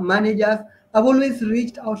managers have always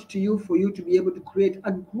reached out to you for you to be able to create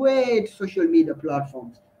a great social media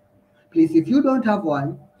platforms. Please, if you don't have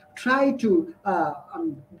one, try to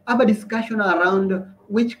have a discussion around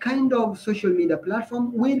which kind of social media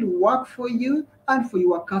platform will work for you and for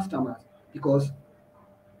your customers, because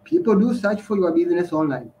people do search for your business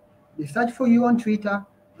online. They search for you on Twitter.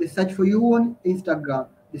 They search for you on Instagram.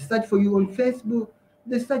 They search for you on Facebook.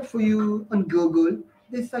 They search for you on Google.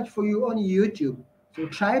 They search for you on YouTube. So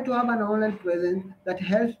try to have an online presence that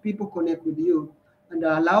helps people connect with you and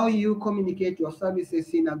allow you communicate your services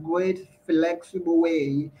in a great, flexible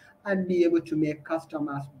way and be able to make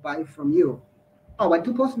customers buy from you. I want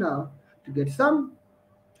to pause now to get some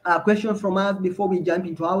question from us before we jump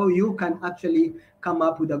into how you can actually come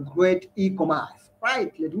up with a great e-commerce.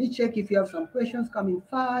 Right, let me check if you have some questions coming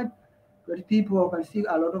forward. Great people, I can see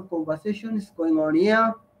a lot of conversations going on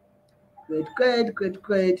here. Great.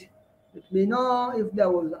 Let me know if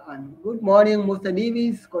there was a good morning, Mr.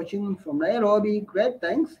 Davis, coaching from Nairobi. Great,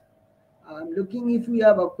 thanks. I'm looking if we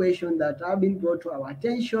have a question that have been brought to our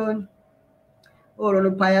attention. Or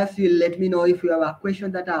on Pius, you let me know if you have a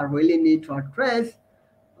question that I really need to address.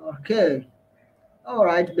 Okay. All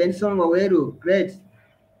right, Benson Waweru, great.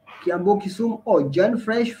 Kiambu Kisumu. Oh, John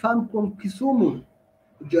Fresh Farm from Kisumu.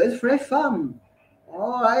 Joyce Fresh Farm.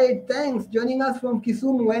 All right, thanks. Joining us from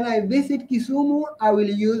Kisumu. When I visit Kisumu, I will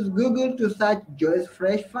use Google to search Joyce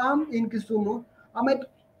Fresh Farm in Kisumu. I might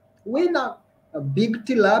win a big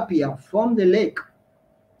tilapia from the lake.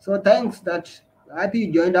 So thanks that happy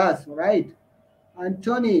you joined us, right?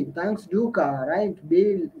 Anthony, thanks Duka, right?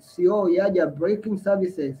 Bill, CEO, Yaja, Breaking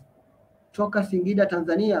Services. Toka Singida,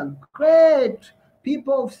 Tanzania. Great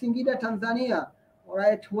people of Singida, Tanzania. All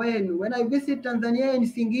right, when I visit Tanzania in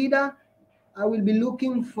Singida, I will be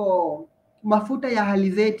looking for mafuta ya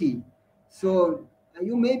halizeti. So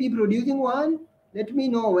you may be producing one. Let me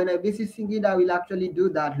know when I visit Singida. I will actually do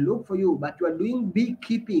that. Look for you. But you are doing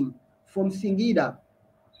beekeeping from Singida.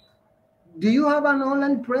 Do you have an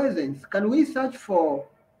online presence? Can we search for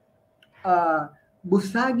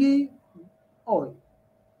Busagi? Oh,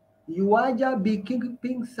 Uwaja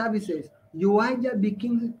Beekeeping Services. Uwaja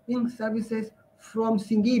Beekeeping Services from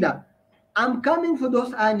Singida. I'm coming for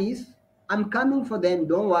those Anis. I'm coming for them.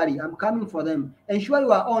 Don't worry. I'm coming for them. Ensure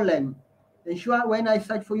you are online. Ensure when I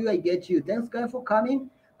search for you, I get you. Thanks, guys, for coming.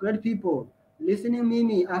 Great people. Listening,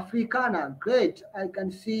 Mimi, Africana. Great. I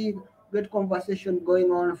can see great conversation going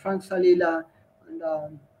on. Frank Salila.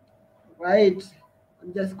 And right.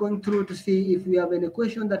 I'm just going through to see if we have any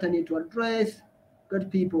question that I need to address. Good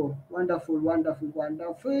people. Wonderful, wonderful,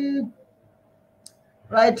 wonderful.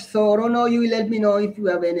 Right, so Rono, you will let me know if you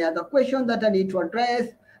have any other question that I need to address.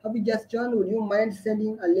 Have you just joined? Would you mind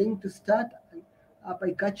sending a link to start up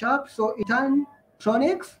I catch up? So Itan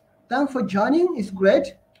Tronics, thanks for joining. It's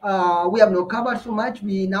great. We have not covered so much.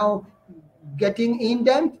 We now getting in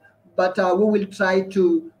depth, but we will try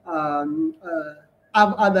to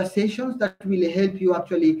have other sessions that will help you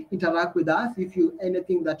actually interact with us if you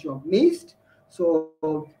anything that you have missed. So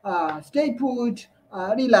stay put,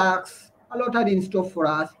 relax. A lot are in store for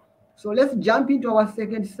us. So let's jump into our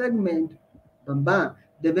second segment. Bam, bam.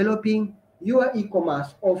 Developing your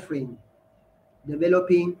e-commerce offering.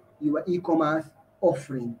 Developing your e-commerce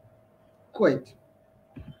offering. Great.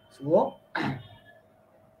 So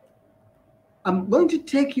I'm going to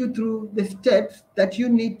take you through the steps that you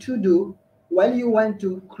need to do while you want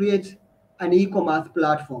to create an e-commerce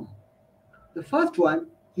platform. The first one,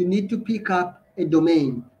 you need to pick up a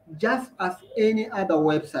domain, just as any other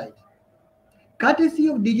website. Courtesy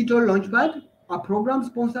of Digital Launchpad, a program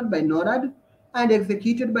sponsored by NORAD and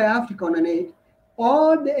executed by Africa on Net,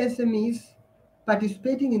 all the SMEs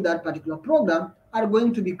participating in that particular program are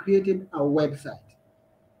going to be created a website.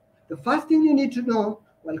 The first thing you need to know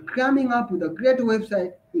while coming up with a great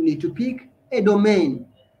website, you need to pick a domain.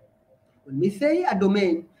 When we say a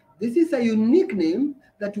domain, this is a unique name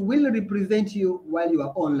that will represent you while you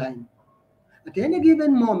are online. At any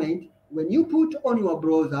given moment, when you put on your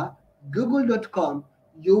browser google.com,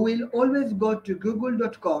 you will always go to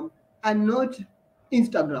google.com and not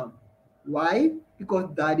Instagram. Why? Because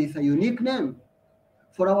that is a unique name.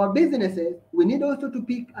 For our businesses, we need also to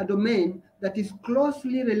pick a domain that is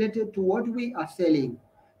closely related to what we are selling.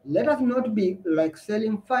 Let us not be like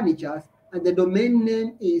selling furniture and the domain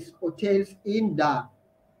name is hotels in Da.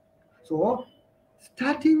 So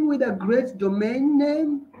starting with a great domain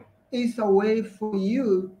name is a way for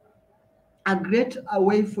you, a great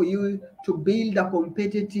way for you to build a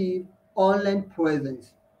competitive online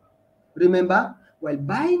presence. Remember, while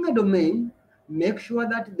buying a domain, make sure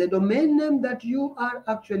that the domain name that you are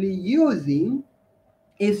actually using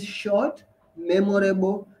is short,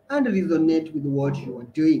 memorable, and resonate with what you are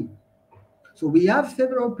doing. So we have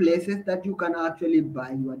several places that you can actually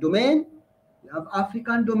buy your domain. We have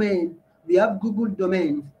African domain, we have Google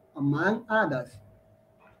domains, among others.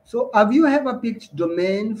 So have you ever picked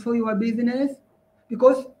domain for your business?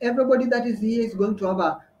 Because everybody that is here is going to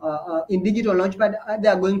have in Digital Launchpad, they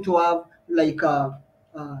are going to have like a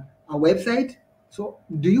website. So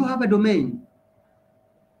do you have a domain?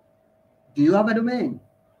 Do you have a domain?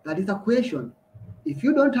 That is a question. If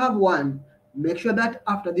you don't have one, make sure that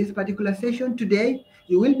after this particular session today,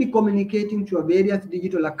 you will be communicating to your various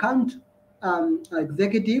digital account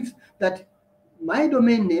executives that my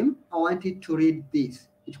domain name, I want it to read this.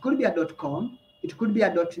 It could be a .com, it could be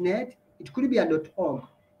a .net, it could be a .org.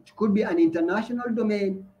 It could be an international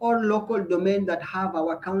domain or local domain that have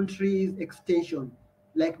our country's extension,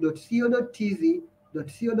 like .co.tz,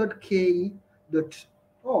 .co.ke,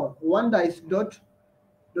 one is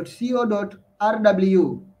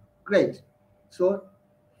 .co.rw. Great. So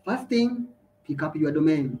first thing, pick up your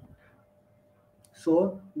domain.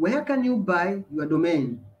 So where can you buy your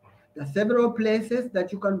domain? There are several places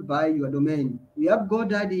that you can buy your domain. We have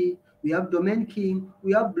GoDaddy, we have Domain King,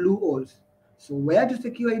 we have Bluehost. So where to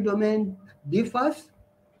secure a domain differs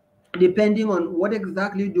depending on what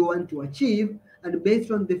exactly you want to achieve and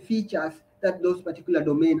based on the features that those particular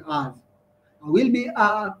domain has. I will be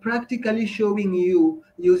practically showing you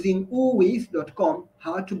using uwis.com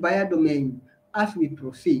how to buy a domain as we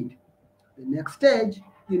proceed. The next stage,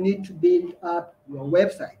 you need to build up your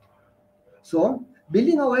website. So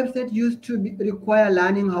building a website used to require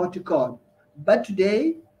learning how to code, but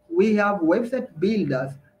today we have website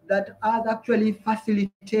builders that have actually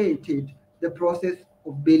facilitated the process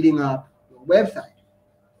of building up your website.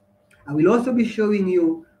 I will also be showing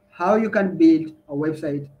you how you can build a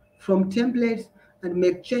website from templates and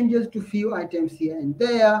make changes to few items here and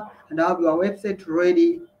there and have your website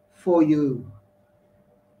ready for you.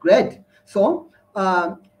 Great. So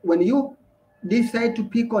when you decide to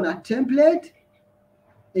pick on a template,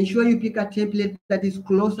 ensure you pick a template that is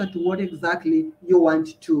closer to what exactly you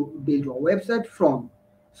want to build your website from.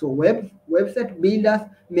 So website builders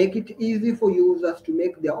make it easy for users to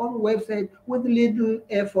make their own website with little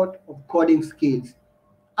effort of coding skills.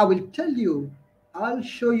 I will tell you, I'll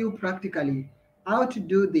show you practically how to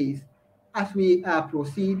do this as we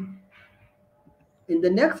proceed. In the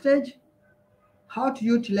next stage, how to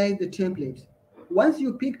utilize the templates. Once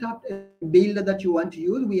you picked up a builder that you want to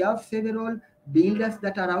use, we have several builders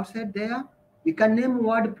that are outside there. We can name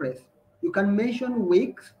WordPress. You can mention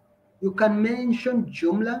Wix. You can mention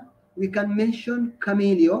Joomla. We can mention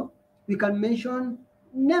Camellio. We can mention,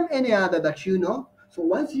 name any other that you know. So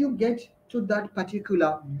once you get to that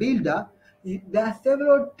particular builder, there are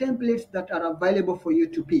several templates that are available for you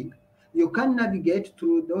to pick. You can navigate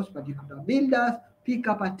through those particular builders, pick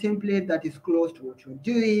up a template that is close to what you're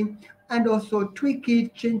doing, and also tweak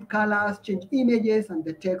it, change colors, change images, and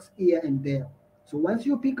the text here and there. So once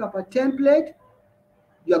you pick up a template,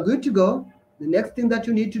 you're good to go. The next thing that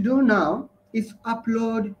you need to do now is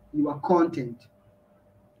upload your content.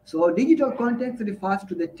 So digital content refers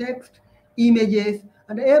to the text, images,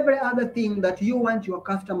 and every other thing that you want your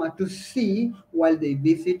customer to see while they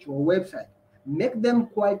visit your website. Make them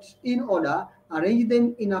quite in order, arrange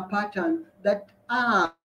them in a pattern that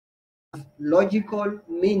has logical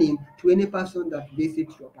meaning to any person that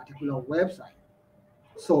visits your particular website.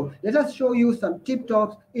 So let us show you some tips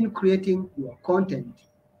in creating your content,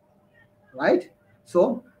 right?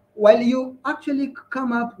 So while you actually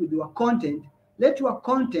come up with your content, let your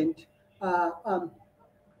content have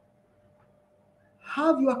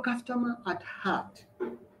your customer at heart.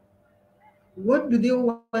 What do they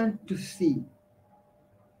want to see?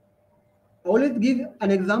 I always give an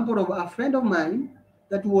example of a friend of mine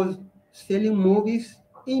that was selling movies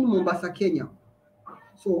in Mombasa, Kenya.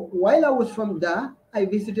 So while I was from there, I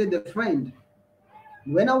visited the friend.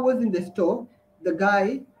 When I was in the store,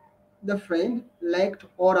 the friend liked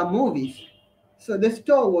horror movies. So the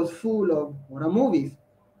store was full of horror movies.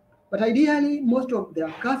 But ideally, most of their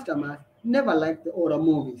customers never liked the horror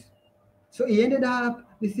movies. So he ended up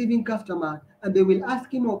receiving customers and they will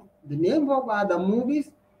ask him of the name of other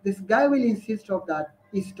movies. This guy will insist of that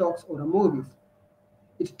he stocks horror movies.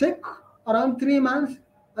 It took around 3 months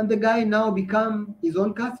and the guy now become his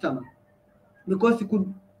own customer because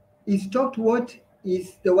he stocked what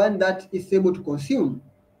is the one that is able to consume.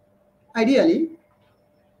 Ideally,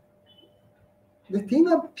 the thing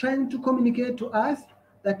I'm trying to communicate to us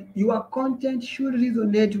that your content should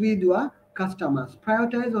resonate with your customers.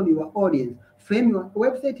 Prioritize on your audience. Frame your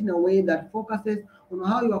website in a way that focuses on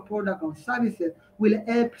how your product or services will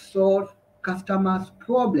help solve customers'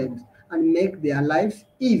 problems and make their lives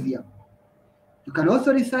easier. You can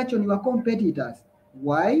also research on your competitors.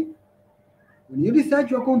 Why? When you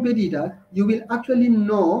research your competitors, you will actually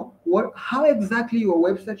know how exactly your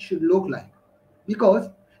website should look like. Because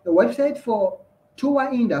a website for tour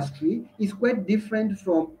industry is quite different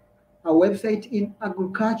from a website in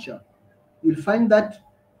agriculture. You'll find that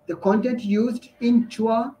the content used in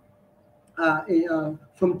tour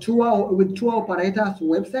from tour with tour operators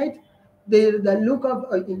website, the look of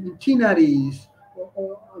itineraries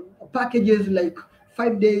or packages like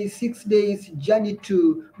 5 days, 6 days journey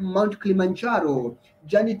to Mount Kilimanjaro,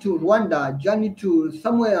 journey to Rwanda, journey to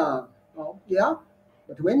somewhere, yeah.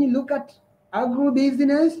 But when you look at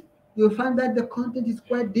agro-business, you'll find that the content is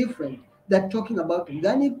quite different. They're talking about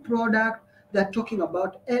organic product, they're talking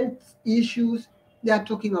about health issues, they're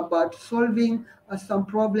talking about solving some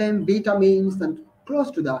problem, vitamins, and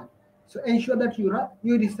close to that. So ensure that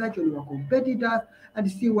you research on your competitors and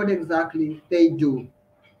see what exactly they do.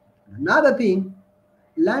 Another thing,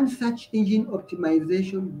 learn search engine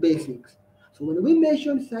optimization basics. So when we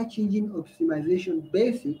mention search engine optimization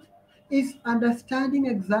basics, is understanding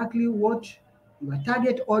exactly what your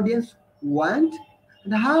target audience want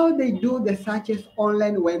and how they do the searches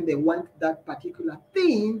online when they want that particular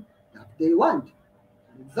thing that they want.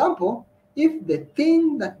 For example, if the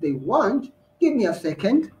thing that they want, give me a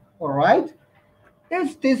second, all right,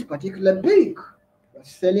 is this particular book. You're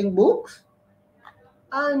selling books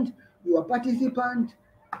and your participant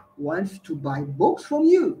wants to buy books from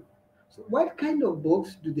you. So what kind of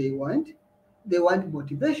books do they want? They want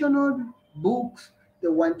motivational books, they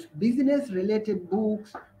want business related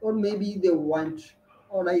books, or maybe they want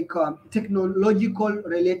or like technological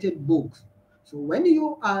related books. So when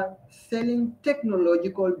you are selling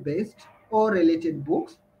technological based or related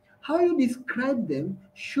books, how you describe them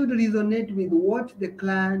should resonate with what the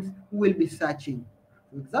clients will be searching.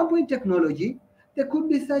 For example, in technology, they could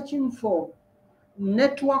be searching for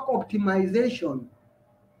network optimization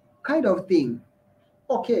kind of thing.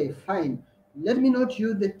 Okay, fine. Let me not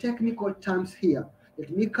use the technical terms here.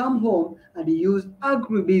 Let me come home and use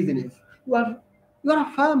agribusiness. You are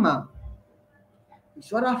a farmer.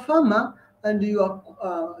 You are a farmer and you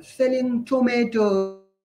are selling tomatoes,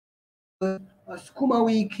 skuma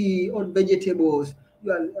wiki or vegetables.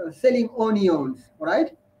 You are selling onions, all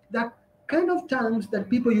right? That kind of terms that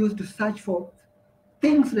people use to search for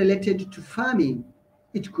things related to farming.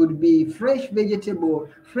 It could be fresh vegetable,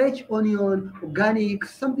 fresh onion, organic,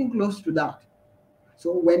 something close to that.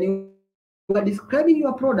 So when you are describing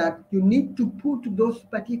your product, you need to put those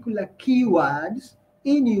particular keywords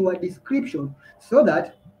in your description so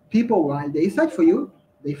that people, while they search for you,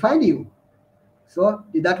 they find you. So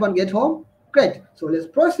did that one get home? Great. So let's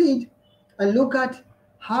proceed and look at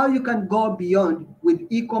how you can go beyond with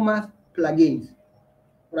e-commerce plugins.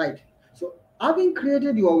 Right. So having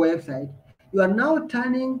created your website, you are now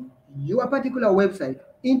turning your particular website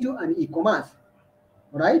into an e-commerce.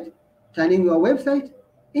 Right? Turning your website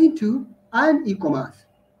into an e-commerce.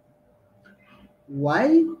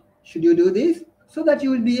 Why should you do this? So that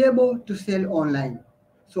you will be able to sell online.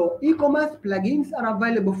 So e-commerce plugins are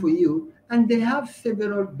available for you and they have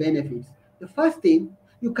several benefits. The first thing,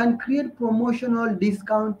 you can create promotional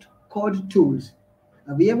discount code tools.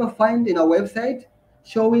 Have you ever find in a website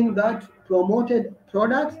showing that promoted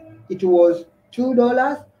products, it was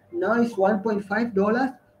 $2, now it's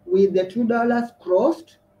 $1.5 with the $2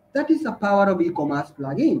 crossed? That is the power of e-commerce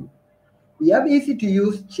plugin. We have easy to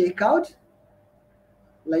use checkout.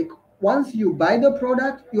 Like once you buy the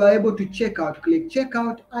product, you are able to check out, click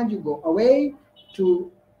checkout, and you go away to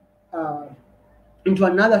uh, into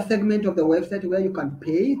another segment of the website where you can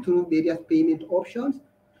pay through various payment options.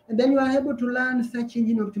 And then you are able to learn search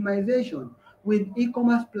engine optimization with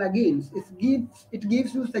e-commerce plugins. It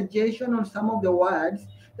gives you suggestion on some of the words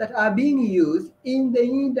that are being used in the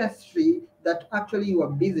industry that actually your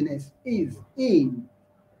business is in.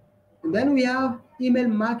 And then we have email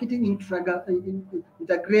marketing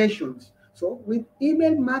integrations. So with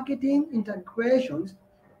email marketing integrations,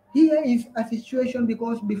 here is a situation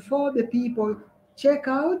because before the people check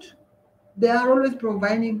out, they are always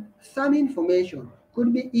providing some information.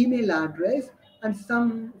 Could be email address and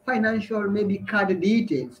some financial maybe card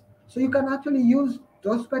details. So you can actually use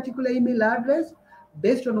those particular email address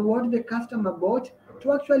based on what the customer bought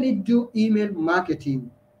to actually do email marketing.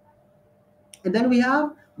 And then we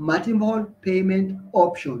have multiple payment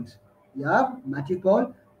options. You have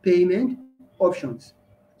multiple payment options.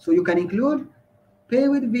 So you can include pay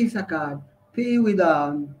with Visa card, pay with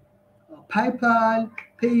PayPal,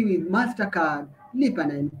 pay with MasterCard, Lipa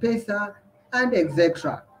na M-Pesa, and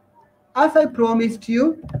etc. As I promised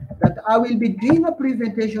you that I will be doing a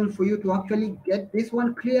presentation for you to actually get this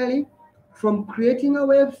one clearly, from creating a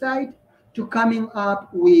website to coming up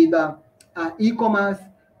with e-commerce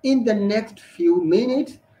in the next few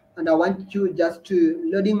minutes. And I want you just to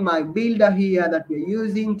loading my builder here that we're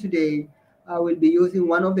using today. I will be using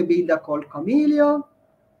one of the builder called Chameleon,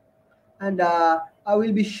 and I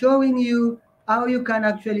will be showing you how you can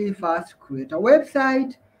actually first create a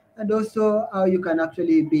website and also how you can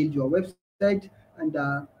actually build your website and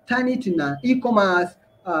turn it in an e-commerce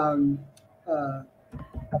um, uh,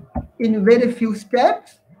 in very few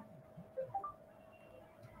steps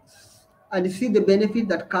and see the benefit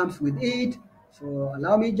that comes with it. So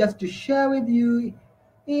allow me just to share with you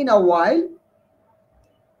in a while.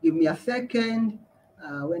 Give me a second.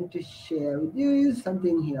 I want to share with you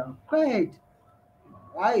something here. Great.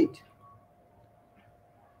 Right.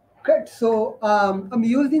 Great. So I'm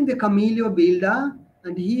using the Chameleon builder,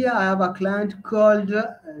 and here I have a client called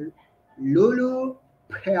Lulu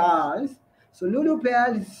Pearls. So Lulu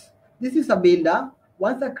Pearls, this is a builder.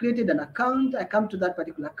 Once I created an account, I come to that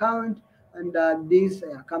particular account. and this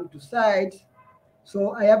come to sites.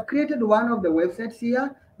 So I have created one of the websites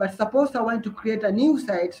here, but suppose I want to create a new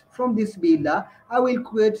site from this builder, I will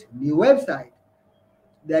create new website.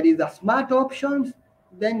 There is a smart options,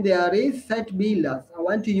 then there is site builders. I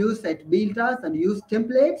want to use site builders and use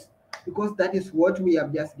templates because that is what we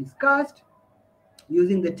have just discussed.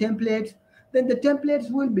 Using the templates, then the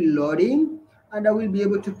templates will be loading and I will be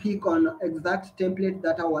able to pick on exact template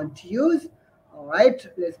that I want to use. All right,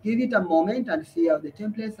 let's give it a moment and see how the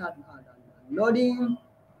templates are loading.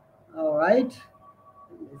 All right,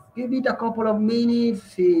 let's give it a couple of minutes,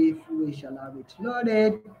 see if we shall have it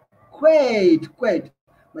loaded. Great.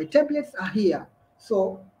 My templates are here.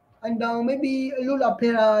 So, and now maybe a little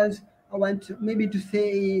appearance. I want maybe to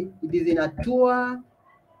say it is in a tour.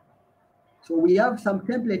 So we have some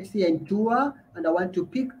templates here in tour, and I want to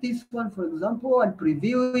pick this one, for example, and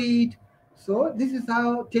preview it. So this is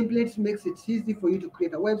how templates makes it easy for you to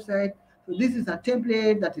create a website. So this is a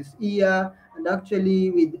template that is here, and actually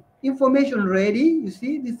with information ready, you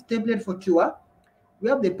see this template for tour. We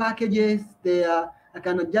have the packages there. I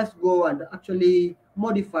can just go and actually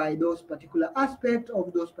modify those particular aspects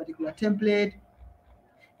of those particular template.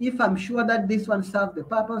 If I'm sure that this one serves the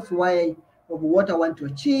purpose of what I want to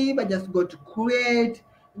achieve, I just go to create,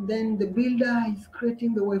 and then the builder is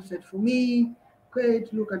creating the website for me.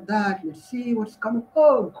 Great, look at that. Let's see what's coming.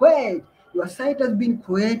 Oh, great. Your site has been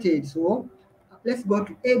created. So let's go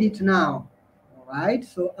to edit now. All right,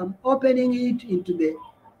 so I'm opening it into the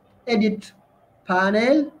edit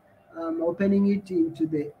panel. I'm opening it into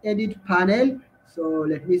the edit panel. So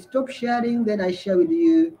let me stop sharing, then I share with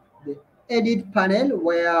you the edit panel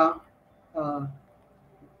where I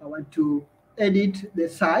want to edit the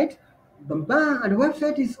site. Bam, bam, and the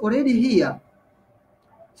website is already here.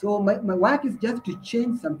 So my work is just to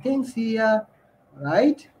change some things here,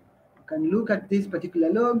 right? You can look at this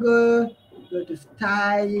particular logo, go to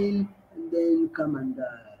style, and then come and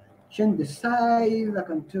change the size. I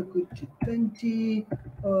can take it to 20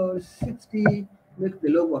 or 60, make the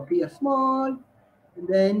logo appear small, and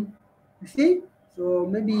then you see. So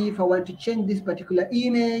maybe if I want to change this particular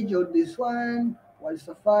image or this one, while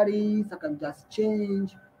Safaris, I can just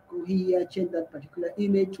change, go here, change that particular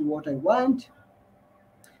image to what I want.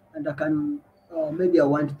 And I can, maybe I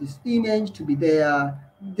want this image to be there.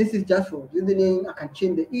 This is just for reasoning. I can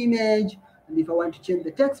change the image. And if I want to change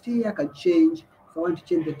the text here, I can change. If I want to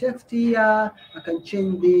change the text here, I can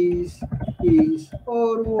change this is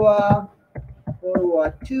Orwa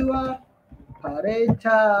Tour,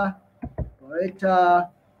 operator,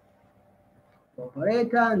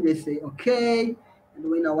 and they say okay. And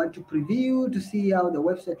when I want to preview to see how the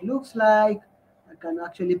website looks like, I can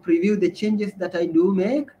actually preview the changes that I do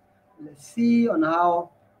make. Let's see on how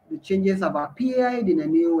the changes have appeared in a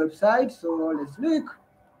new website. So let's look.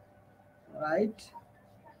 All right.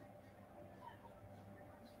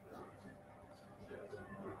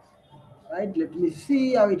 Right, let me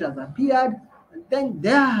see how it has appeared. And then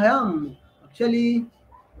there I am. Actually,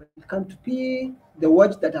 when it comes to P, the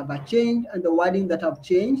words that have changed and the wording that have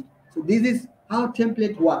changed. So this is how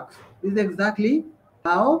template works. This is exactly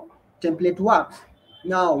how template works.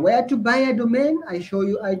 Now, where to buy a domain? I show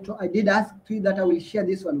you, I did ask you that I will share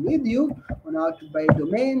this one with you on how to buy a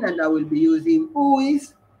domain, and I will be using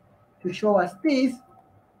WHOIS to show us this.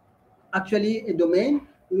 Actually, a domain.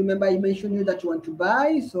 Remember, I mentioned you that you want to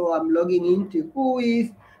buy, so I'm logging into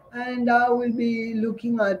WHOIS, and I will be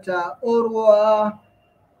looking at Orwa,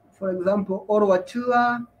 for example, Orwa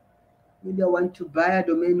Tour. Maybe I want to buy a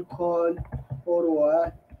domain called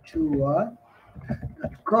orwatour.com.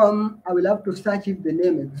 I will have to search if the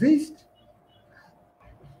name exists.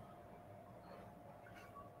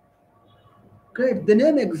 Great, the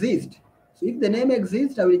name exists. So if the name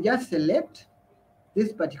exists, I will just select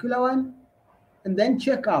this particular one and then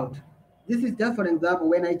check out. This is just for example.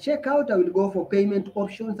 When I check out, I will go for payment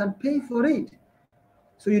options and pay for it.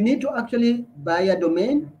 So you need to actually buy a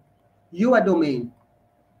domain, your domain.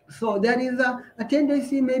 So there is a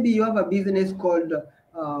tendency, maybe you have a business called,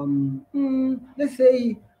 let's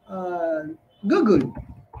say, Google.com.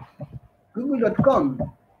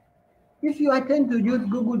 If you attempt to use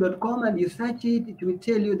Google.com and you search it, it will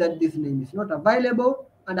tell you that this name is not available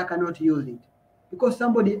and I cannot use it because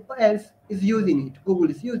somebody else is using it.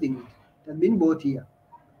 Google is using it. It has been bought here.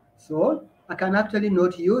 So I can actually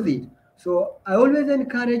not use it. So I always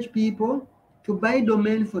encourage people to buy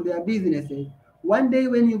domain for their businesses. One day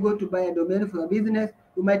when you go to buy a domain for a business,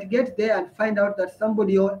 you might get there and find out that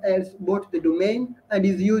somebody else bought the domain and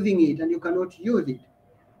is using it and you cannot use it.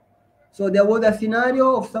 So there was a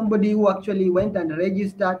scenario of somebody who actually went and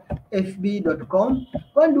registered fb.com.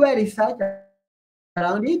 Go and do a research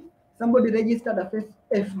around it. Somebody somebody registered at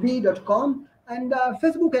fb.com, and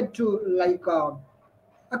Facebook had to like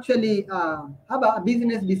actually have a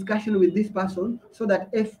business discussion with this person so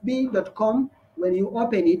that fb.com, when you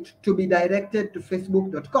open it, to be directed to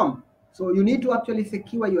facebook.com. So you need to actually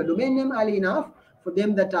secure your domain name early enough for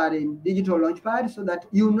them that are in digital launchpad, so that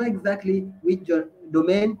you know exactly which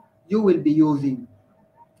domain you will be using.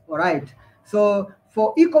 All right. So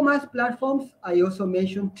for e-commerce platforms, I also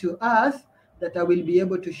mentioned to us that I will be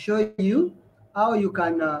able to show you how you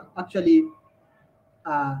can actually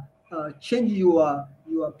change your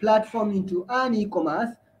platform into an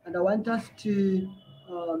e-commerce. And I want us to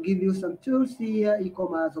give you some tools here,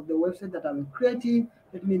 e-commerce of the website that I'm creating.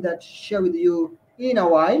 Let me share with you in a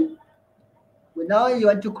while. Well, now you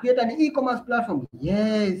want to create an e-commerce platform,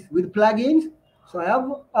 yes, with plugins. So I have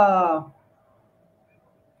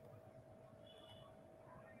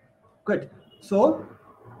good. So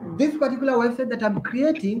this particular website that I'm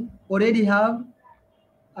creating already have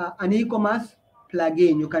an e-commerce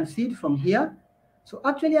plugin. You can see it from here. So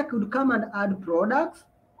actually I could come and add products.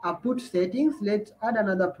 I put settings. Let's add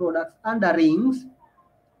another product under rings.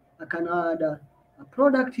 I can add a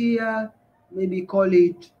product here, maybe call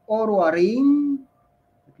it Orwa ring.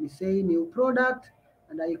 Let me say new product,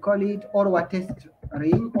 and I call it Orwa test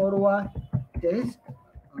ring. Orwa test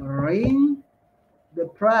ring. The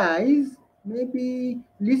price, maybe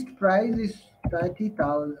list price is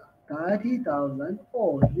 30,000. 30,000.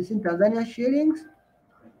 Oh, this in Tanzania shillings.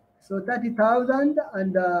 So 30,000,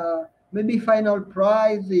 and maybe final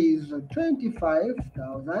price is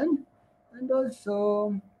 25,000. And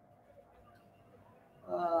also,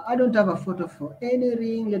 I don't have a photo for any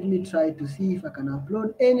ring. Let me try to see if I can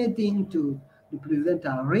upload anything to represent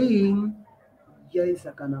a ring. Yes,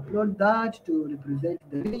 I can upload that to represent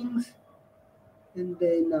the rings. And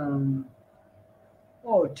then,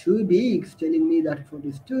 oh, too big. It's telling me that for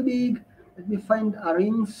this too big. Let me find a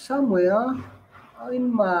ring somewhere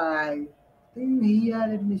in my thing here.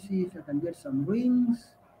 Let me see if I can get some rings.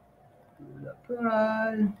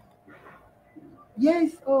 Plural.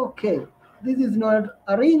 Yes, okay. This is not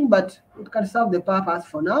a ring, but it can serve the purpose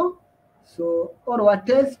for now. So, Orwa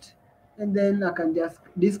test, and then I can just,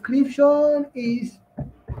 description is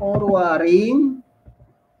Orwa ring.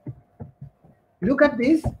 Look at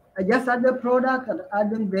this. I just add the product and add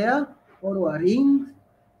them there, Orwa rings.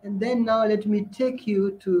 And then now let me take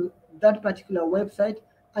you to that particular website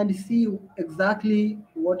and see exactly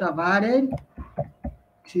what I've added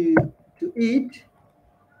to it.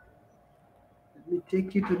 Let me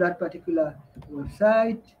take you to that particular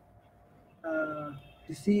website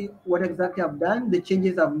to see what exactly I've done, the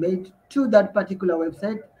changes I've made to that particular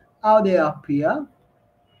website, how they appear. All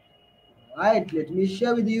right, let me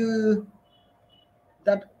share with you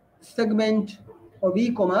that segment of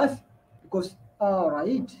e-commerce, because all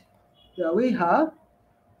right, there we have.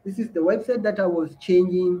 This is the website that I was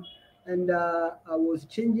changing, and I was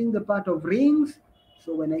changing the part of rings.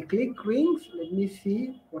 So when I click rings, let me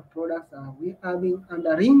see what products are we having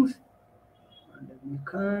under rings. And let me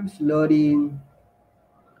come, loading.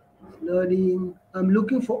 I'm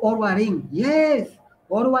looking for Orwa ring. Yes,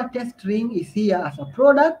 Orwa test ring is here as a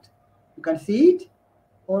product. You can see it.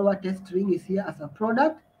 Orwa test ring is here as a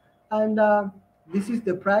product, and this is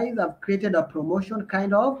the price. I've created a promotion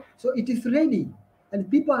kind of, so it is ready, and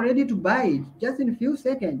people are ready to buy it just in a few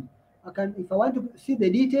seconds. I can, if I want to see the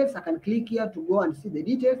details, I can click here to go and see the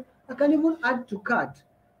details. I can even add to cart,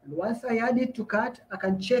 and once I add it to cart, I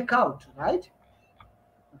can check out, right?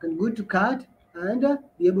 I can go to cart and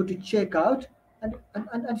be able to check out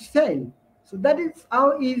and sell. So that is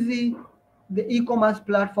how easy the e-commerce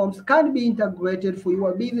platforms can be integrated for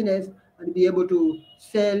your business and be able to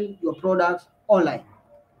sell your products online.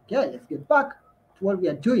 Okay, let's get back to what we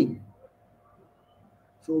are doing.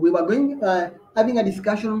 So we were having a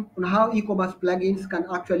discussion on how e-commerce plugins can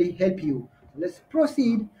actually help you. Let's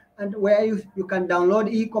proceed, and where you can download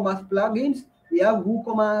e-commerce plugins. We have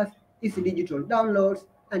WooCommerce, Easy Digital Downloads,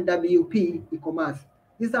 and WP e-commerce.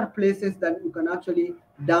 These are places that you can actually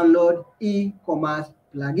download e-commerce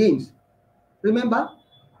plugins. Remember,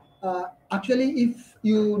 actually, if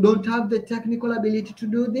you don't have the technical ability to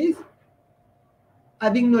do this,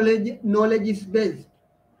 having knowledge is best,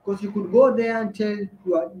 because you could go there and tell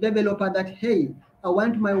your developer that, hey, I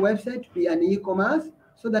want my website to be an e-commerce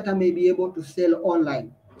so that I may be able to sell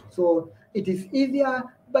online. So it is easier,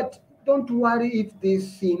 but don't worry if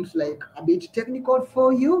this seems like a bit technical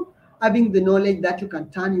for you. Having the knowledge that you can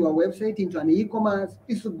turn your website into an e-commerce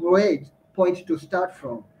is a great point to start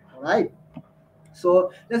from. All right.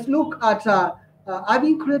 So let's look at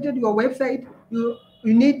having created your website. You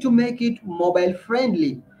need to make it mobile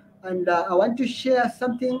friendly. And I want to share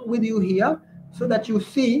something with you here so that you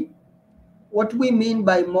see what we mean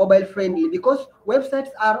by mobile friendly, because websites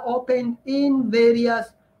are open in various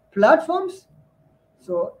platforms.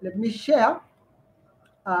 So let me share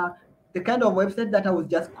the kind of website that I was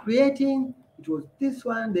just creating. It was this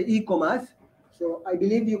one, the e-commerce. So I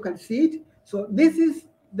believe you can see it. So this is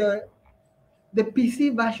the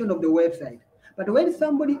PC version of the website. But when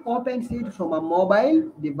somebody opens it from a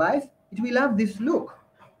mobile device, it will have this look.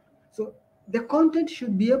 So the content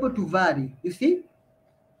should be able to vary. You see,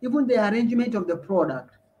 even the arrangement of the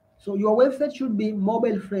product. So your website should be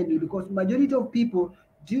mobile friendly, because majority of people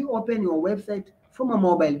do open your website from a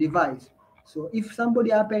mobile device. So if somebody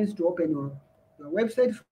happens to open your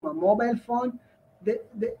website from a mobile phone,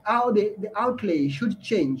 the outlay should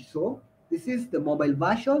change. So this is the mobile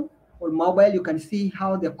version. On mobile, you can see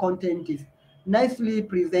how the content is nicely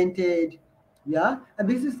presented. Yeah, and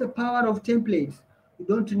this is the power of templates. You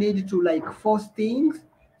don't need to like force things.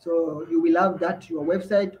 So you will have that your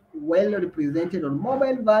website well represented on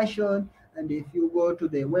mobile version. And if you go to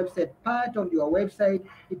the website part of your website,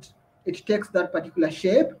 it takes that particular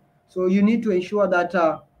shape. So you need to ensure that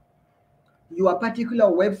your particular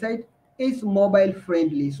website is mobile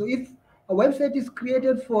friendly. So if a website is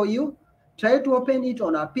created for you, try to open it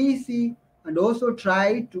on a PC, and also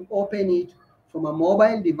try to open it from a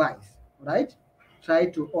mobile device, right? Try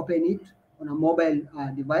to open it on a mobile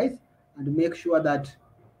device, and make sure that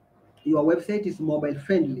your website is mobile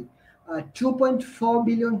friendly. 2.4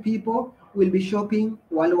 billion people will be shopping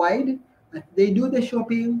worldwide. They do the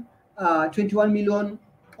shopping, 21 million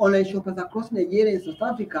online shoppers across Nigeria and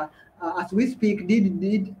South Africa, as we speak,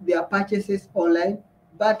 did their purchases online.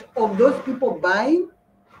 But of those people buying,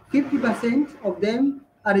 50% of them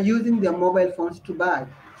are using their mobile phones to buy.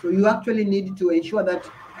 So you actually need to ensure that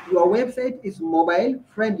your website is mobile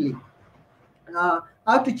friendly.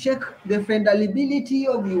 How to check the friendability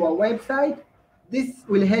of your website. This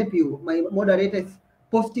will help you. My moderator is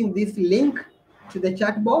posting this link to the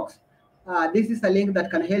chat box. This is a link that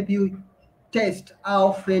can help you test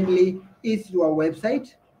how friendly is your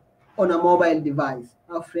website on a mobile device.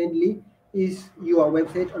 How friendly is your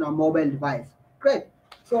website on a mobile device? Great.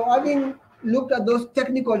 So having looked at those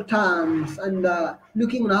technical terms, and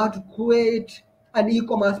looking on how to create an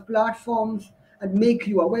e-commerce platforms and make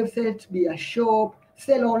your website be a shop,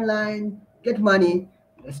 sell online, get money,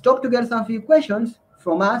 let's talk to get some few questions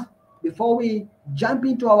from us before we jump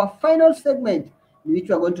into our final segment, in which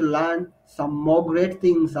we are going to learn some more great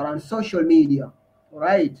things around social media. All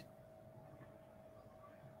right.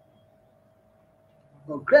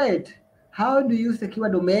 Oh, great. How do you secure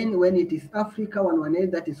domain when it is Africa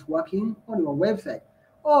 118 that is working on your website?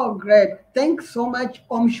 Oh, great. Thanks so much,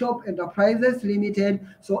 Omshop Enterprises Limited.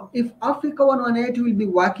 So if Africa 118 will be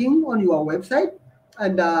working on your website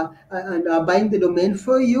and buying the domain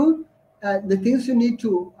for you, the things you need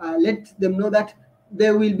to let them know that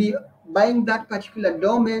they will be buying that particular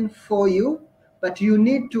domain for you, but you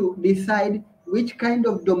need to decide which kind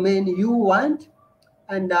of domain you want,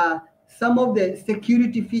 and some of the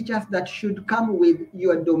security features that should come with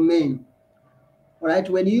your domain. All right,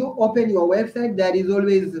 when you open your website, there is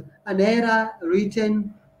always an error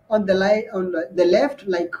written on the left,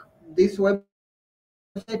 like this website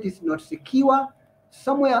is not secure.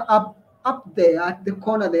 Somewhere up there at the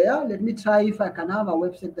corner there, let me try if I can have a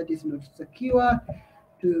website that is not secure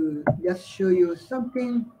to just show you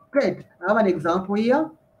something. Great, I have an example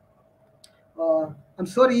here. I'm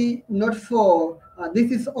sorry, not for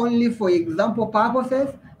this is only for example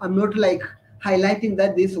purposes. I'm not like highlighting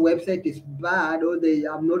that this website is bad or they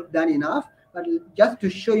have not done enough, but just to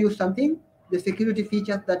show you something, the security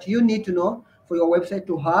features that you need to know for your website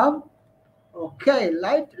to have. Okay,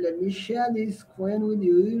 let me share this screen with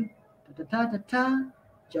you.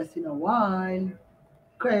 Just in a while.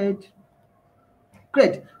 Great.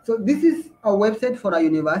 Great. So this is a website for a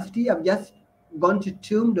university. I've just gone to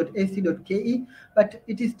tomb.ac.ke, but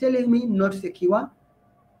it is telling me not secure.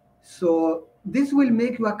 So this will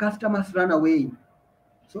make your customers run away.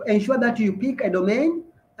 So ensure that you pick a domain,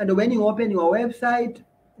 and when you open your website,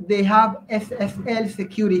 they have SSL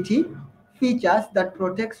security features that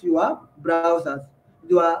protects your browsers,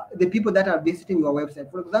 the people that are visiting your website.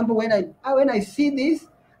 For example, when I see this,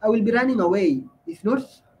 I will be running away. It's not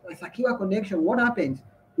a secure connection. What happens?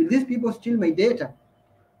 Will these people steal my data?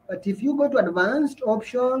 But if you go to advanced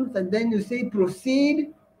options and then you say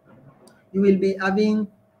proceed, you will be having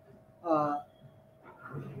uh,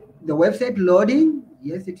 the website loading.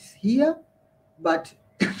 Yes, it's here, but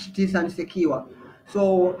it is unsecure.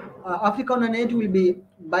 So Africa118 will be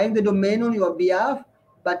buying the domain on your behalf,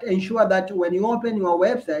 but ensure that when you open your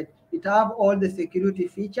website, It have all the security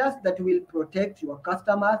features that will protect your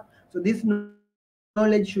customers. So this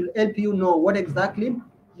knowledge should help you know what exactly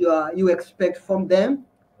you expect from them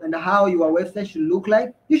and how your website should look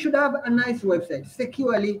like. You should have a nice website,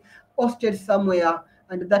 securely hosted somewhere,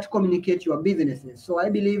 and that communicate your businesses. So I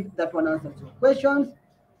believe that one answers your questions.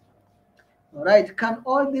 All right, can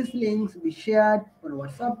all these links be shared on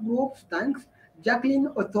WhatsApp groups? Thanks. Jacqueline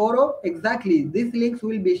Othoro, exactly. These links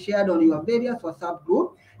will be shared on your various WhatsApp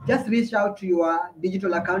group. Just reach out to your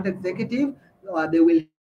digital account executive. They will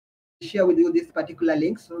share with you this particular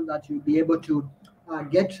link so that you'll be able to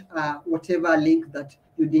get whatever link that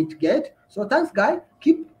you didn't get. So thanks, guys.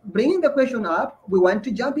 Keep bringing the question up. We want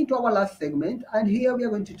to jump into our last segment, and here we are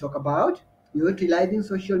going to talk about utilizing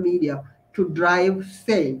social media to drive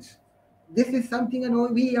sales. This is something I know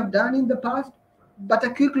we have done in the past, but a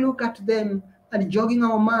quick look at them and jogging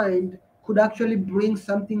our mind could actually bring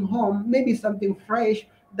something home, maybe something fresh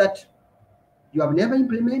that you have never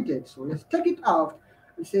implemented. So let's take it out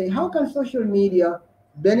and say, how can social media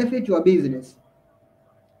benefit your business?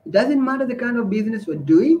 It doesn't matter the kind of business we're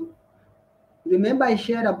doing. Remember, I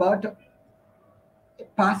shared about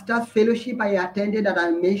pastor's fellowship I attended that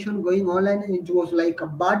I mentioned going online, and it was like a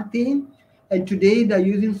bad thing. And today they're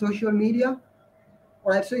using social media.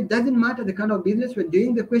 All right, so it doesn't matter the kind of business we're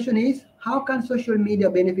doing. The question is, how can social media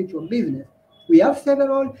benefit your business? We have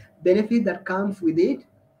several benefits that comes with it.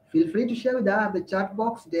 Feel free to share with us the chat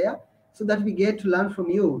box there so that we get to learn from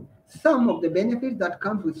you. Some of the benefits that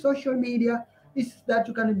comes with social media is that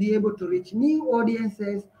you can be able to reach new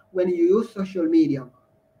audiences when you use social media.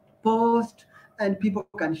 Post, and people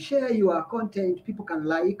can share your content, people can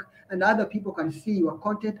like, and other people can see your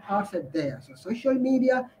content outside there. So social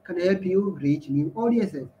media can help you reach new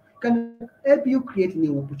audiences, can help you create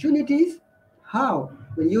new opportunities. How?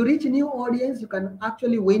 When you reach a new audience, you can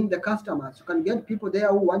actually win the customers. You can get people there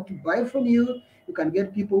who want to buy from you. You can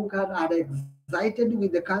get people who are excited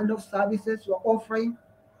with the kind of services you're offering.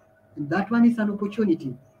 And that one is an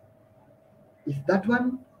opportunity. Is that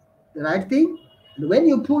one the right thing? And when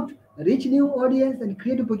you put a rich new audience and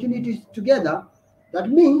create opportunities together, that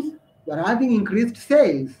means you are having increased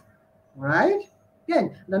sales, right?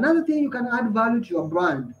 Again, and another thing, you can add value to your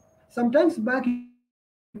brand. Sometimes back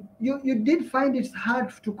you did find it's hard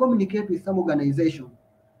to communicate with some organization.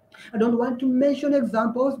 I don't want to mention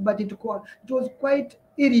examples, but it was quite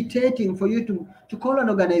irritating for you to call an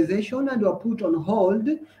organization and you are put on hold,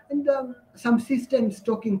 and some systems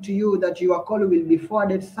talking to you that your call will be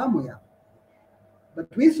forwarded somewhere.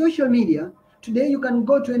 But with social media, today you can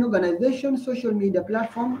go to an organization, social media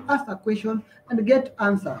platform, ask a question, and get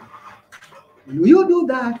answer. When you do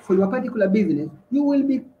that for your particular business, you will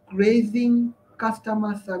be raising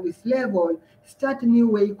customer service level, start new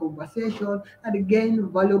way conversation, and gain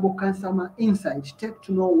valuable customer insights. Take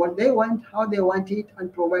to know what they want, how they want it,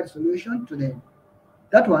 and provide solution to them.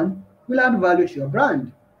 That one will add value to your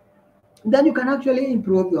brand. Then you can actually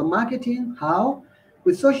improve your marketing. How?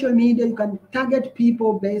 With social media, you can target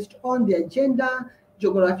people based on their gender,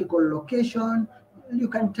 geographical location. You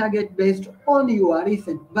can target based on your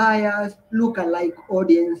recent buyers, lookalike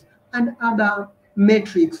audience, and other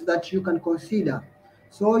metrics that you can consider.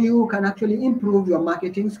 So you can actually improve your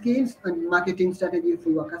marketing skills and marketing strategy for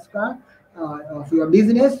your customer, for your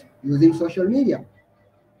business using social media.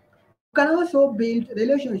 You can also build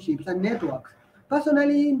relationships and networks.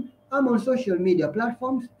 Personally, I'm on social media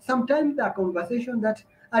platforms. Sometimes there are conversations that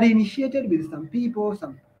are initiated with some people.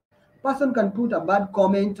 Some person can put a bad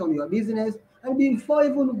comment on your business, and before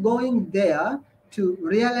even going there to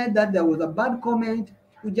realize that there was a bad comment,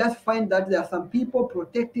 you just find that there are some people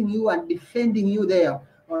protecting you and defending you there.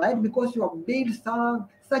 All right, because you have built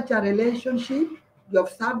such a relationship, you have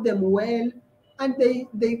served them well, and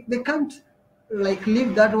they can't like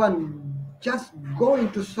leave that one just go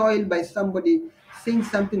into soil by somebody saying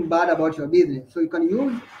something bad about your business. So you can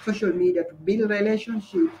use social media to build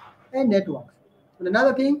relationships and networks. And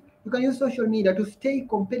another thing, you can use social media to stay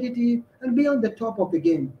competitive and be on the top of the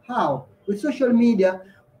game. How? With social media,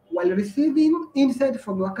 while receiving insight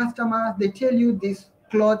from your customers, they tell you this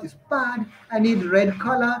cloth is bad, I need red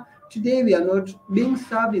color. Today we are not being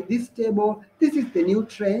served in this table. This is the new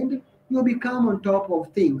trend. You become on top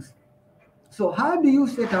of things. So how do you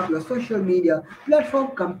set up your social media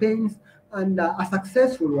platform campaigns and a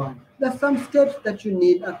successful one? There's some steps that you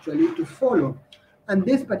need actually to follow. And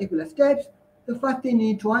these particular steps, the first thing you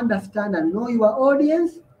need to understand and know your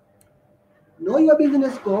audience, know your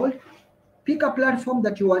business goal, pick a platform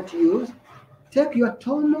that you want to use, take your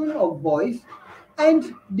tone of voice,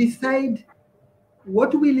 and decide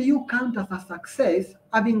what will you count as a success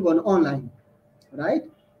having gone online, right?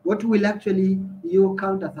 what will actually you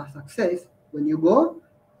count as a success when you go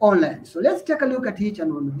online. So let's take a look at each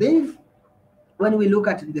and one of these. When we look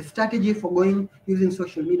at the strategy for going using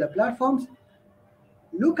social media platforms,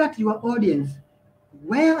 look at your audience.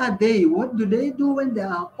 Where are they? What do they do when they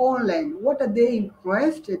are online? What are they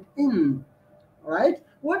interested in? Right?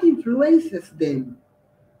 What influences them?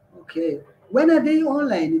 Okay. When are they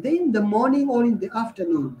online? Are they in the morning or in the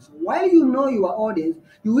afternoon? So while you know your audience,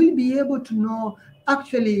 you will be able to know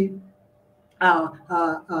actually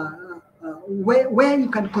where you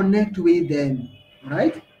can connect with them,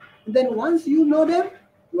 right? And then once you know them,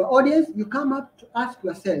 your audience, you come up to ask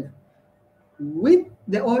yourself, with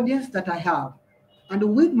the audience that I have and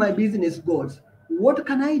with my business goals, what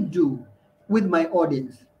can I do with my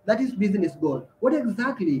audience? That is business goal. What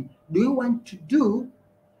exactly do you want to do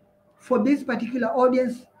for this particular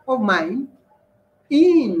audience of mine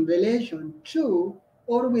in relation to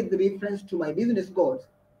or with reference to my business goals?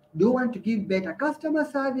 Do you want to give better customer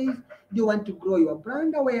service? Do you want to grow your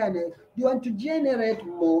brand awareness? Do you want to generate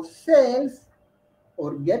more sales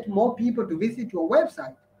or get more people to visit your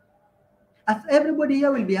website? As everybody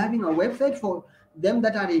here will be having a website, for them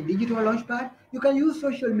that are a digital launchpad, you can use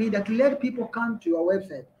social media to let people come to your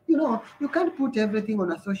website. You know, you can't put everything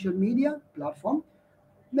on a social media platform.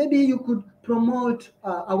 Maybe you could promote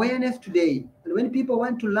awareness today, and when people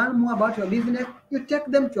want to learn more about your business, you take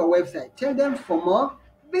them to your website. Tell them, for more,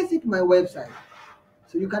 visit my website.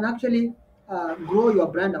 So you can actually grow your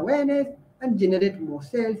brand awareness and generate more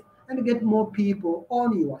sales and get more people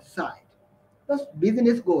on your side. That's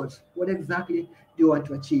business goals. What exactly do you want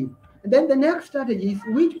to achieve? And then the next strategy is,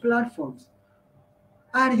 which platforms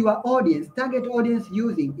are your audience, target audience,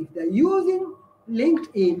 using? If they're using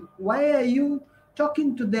LinkedIn, why are you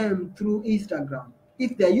talking to them through Instagram?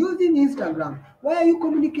 If they're using Instagram, why are you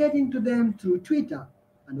communicating to them through Twitter?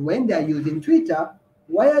 And when they're using Twitter,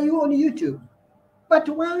 why are you on YouTube? But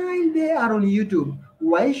while they are on YouTube,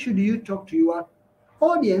 why should you talk to your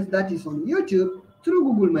audience that is on YouTube through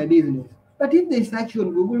Google My Business? But if they search you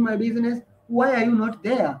on Google My Business, why are you not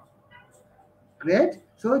there? Great.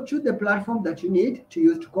 So choose the platform that you need to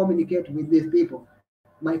use to communicate with these people.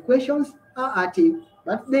 My questions are active,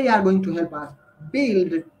 but they are going to help us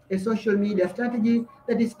build a social media strategy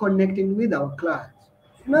that is connecting with our clients.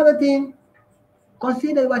 Another thing,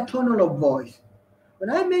 consider your tone of voice. When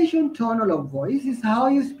I mention tone of voice, is how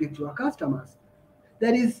you speak to your customers.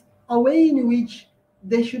 There is a way in which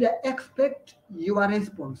they should expect your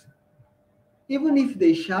response. Even if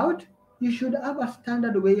they shout, you should have a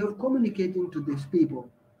standard way of communicating to these people.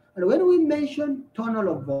 And when we mention tonal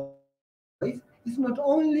of voice, it's not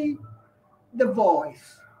only the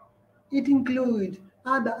voice, it includes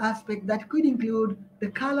other aspects that could include the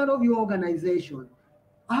color of your organization,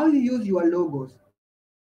 how you use your logos,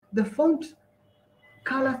 the font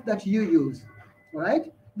colors that you use, all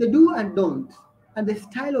right? The do and don'ts, and the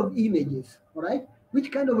style of images, all right?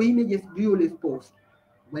 Which kind of images do you always post?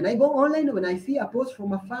 When I go online, when I see a post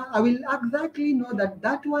from afar, I will exactly know that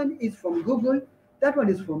that one is from Google, that one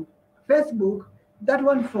is from Facebook, that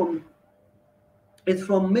one is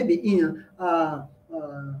from maybe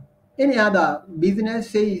any other business,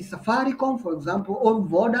 say Safaricom, for example, or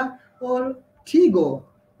Voda, or Tigo,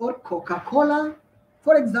 or Coca-Cola.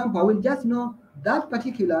 For example, I will just know that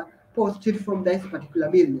particular post is from this particular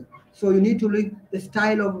business. So you need to look the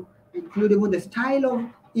style of, including the style of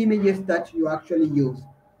images that you actually use.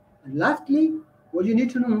 And lastly, what you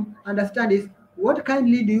need to know, understand is, what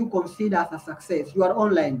kindly do you consider as a success? You are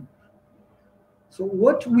online. So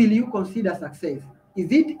what will you consider success?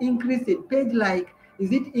 Is it increase in page like?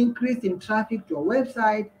 Is it increase in traffic to your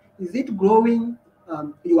website? Is it growing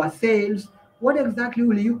your sales? What exactly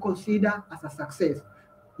will you consider as a success?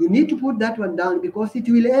 You need to put that one down, because it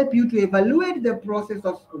will help you to evaluate the process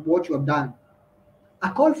of what you have done.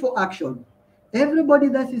 A call for action. Everybody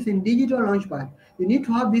that is in digital launchpad, you need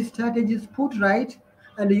to have these strategies put right,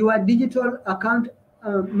 and your digital account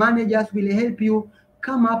managers will help you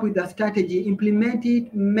come up with a strategy, implement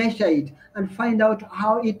it, measure it, and find out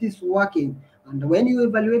how it is working. And when you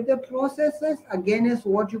evaluate the processes against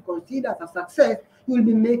what you consider as a success, you will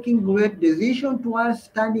be making great decisions towards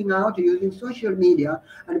standing out using social media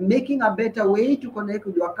and making a better way to connect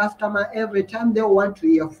with your customer every time they want to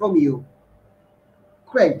hear from you.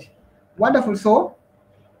 Great. Wonderful. So,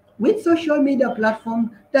 which social media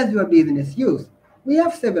platform does your business use? We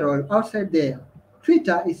have several outside there.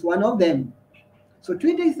 Twitter is one of them. So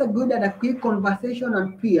Twitter is a good and a quick conversation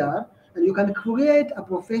and PR, and you can create a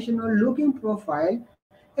professional looking profile,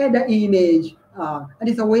 add an image, and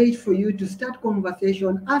it's a way for you to start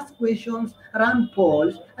conversation, ask questions, run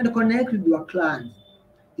polls, and connect with your clients.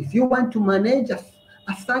 If you want to manage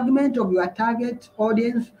a segment of your target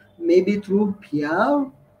audience, maybe through PR.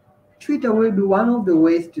 Twitter will be one of the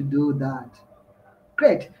ways to do that.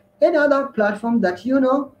 Great. Any other platform that you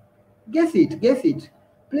know? Guess it, guess it.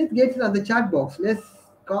 Please get it at the chat box. Let's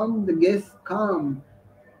come, the guess come.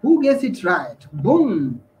 Who gets it right?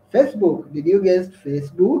 Boom. Facebook. Did you guess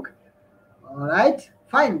Facebook? All right.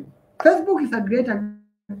 Fine. Facebook is a great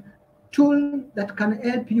tool that can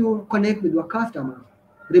help you connect with your customers.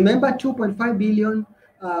 Remember, 2.5 billion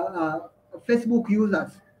Facebook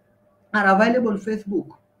users are available on Facebook.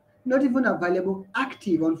 Not even available,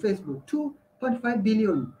 active on Facebook. 2.5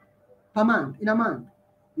 billion per month, in a month.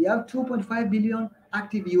 We have 2.5 billion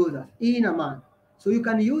active users in a month. So you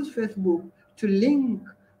can use Facebook to link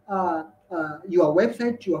your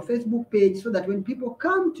website to your Facebook page so that when people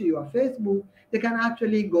come to your Facebook, they can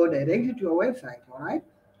actually go directly to your website, all right?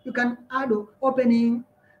 You can add opening,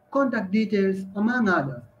 contact details, among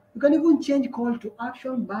others. You can even change call to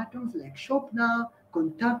action buttons like shop now,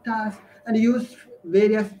 contact us, and use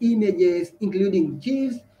various images, including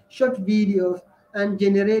GIFs, short videos, and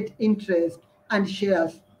generate interest and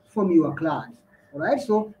shares from your clients. All right,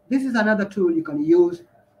 so this is another tool you can use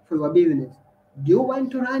for your business. Do you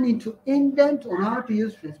want to run into in-depth on how to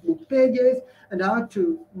use Facebook pages and how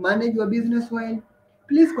to manage your business well?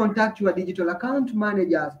 Please contact your digital account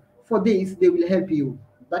managers. For this, they will help you.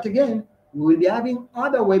 But again, we will be having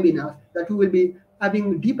other webinars that we will be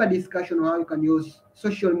having deeper discussion on how you can use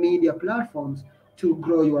social media platforms to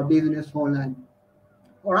grow your business online.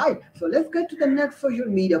 All right, so let's get to the next social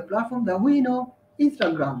media platform that we know,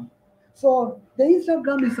 Instagram. So the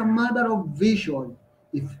Instagram is a matter of visual.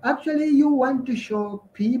 If actually you want to show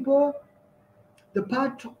people the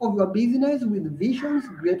part of your business with visions,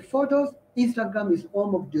 great photos, Instagram is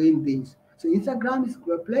home of doing this. So Instagram is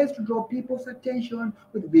a place to draw people's attention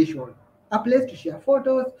with visual, a place to share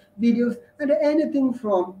photos, videos, and anything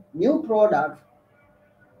from new products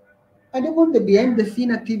and even the behind the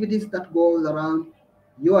scene activities that goes around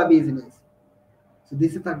your business. So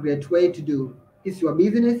this is a great way to do. Is your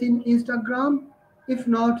business in Instagram? If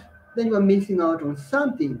not, then you are missing out on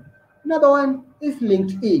something. Another one is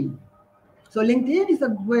LinkedIn. So LinkedIn is a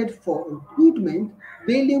great for recruitment,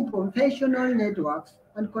 building professional networks,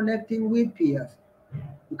 and connecting with peers.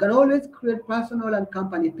 You can always create personal and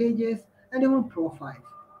company pages and even profiles.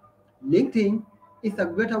 LinkedIn is a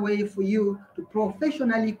greater way for you to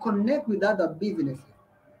professionally connect with other businesses.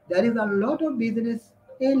 There is a lot of business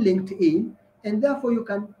in LinkedIn, and therefore you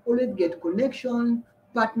can always get connection,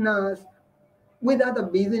 partners with other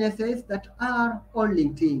businesses that are on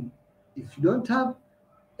LinkedIn. If you don't have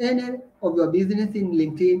any of your business in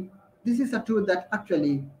LinkedIn, this is a tool that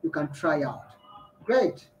actually you can try out.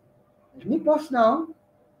 Great. Let me pause now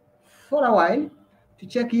for a while to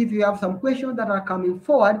check if you have some questions that are coming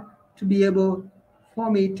forward to be able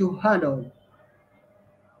for me to handle.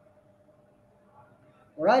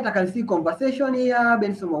 All right, I can see conversation here.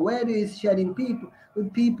 Benson Mawedu is sharing people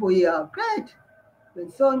with people here. Great.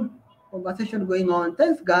 Benson, conversation going on.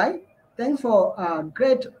 Thanks, Guy. Thanks for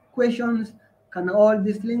great questions. Can all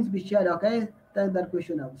these links be shared? Okay, that's that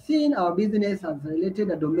question I've seen. Our business has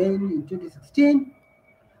related a domain in 2016,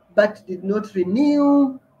 but did not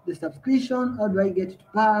renew the subscription. How do I get it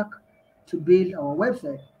back to build our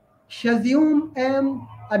website? Shazium,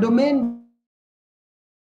 a domain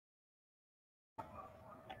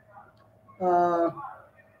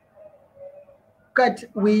cut.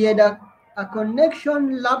 We had a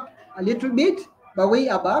connection lap a little bit, but we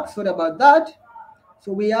are back. Sorry about that.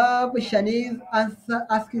 So we have Shanice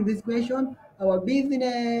asking this question. Our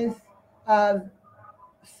business has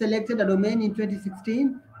selected a domain in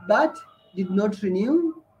 2016, but did not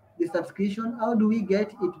renew the subscription. How do we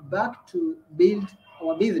get it back to build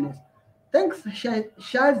our business? Thanks,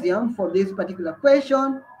 Shaziam, for this particular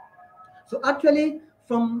question. So actually,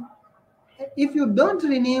 if you don't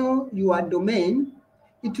renew your domain,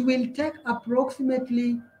 it will take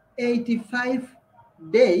approximately 85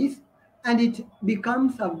 days and it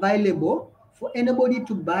becomes available for anybody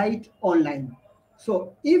to buy it online.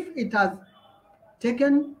 So if it has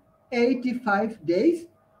taken 85 days,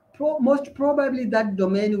 most probably that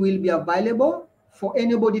domain will be available for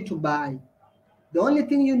anybody to buy. The only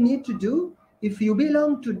thing you need to do, if you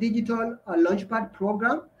belong to Digital Launchpad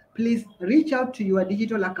program, please reach out to your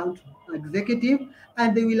digital account executive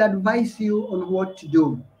and they will advise you on what to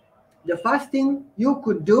do. The first thing you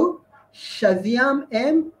could do, Shaziam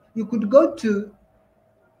M, you could go to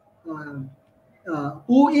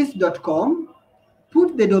whois.com,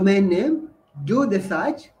 put the domain name, do the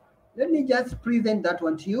search. Let me just present that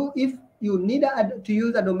one to you. If you need to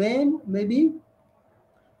use a domain, maybe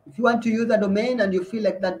If you want to use a domain and you feel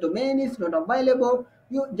like that domain is not available,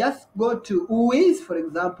 you just go to Whois, for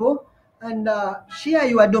example, and share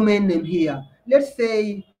your domain name here. Let's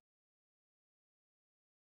say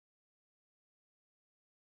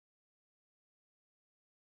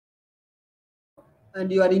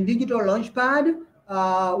and you are in Digital Launchpad,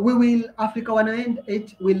 we will, Africa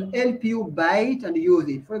 108 will help you buy it and use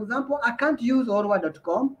it. For example, I can't use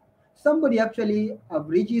orwa.com. Somebody actually have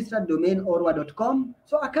registered domain orwa.com,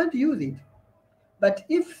 so I can't use it. But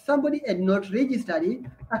if somebody had not registered it,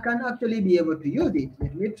 I can actually be able to use it.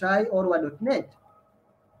 Let me try orwa.net.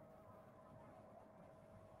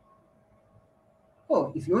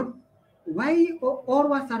 Oh, it's not. Why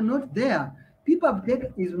orwas are not there? People have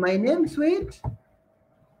taken, is my name sweet?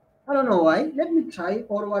 I don't know why. Let me try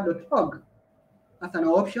orwa.org as an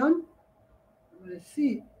option. Let's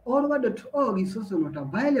see. Orwa.org is also not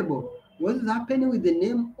available. What is happening with the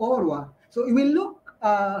name Orwa? So it will look,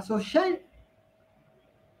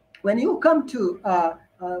 when you come to,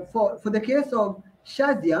 for the case of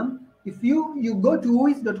Shazam, if you go to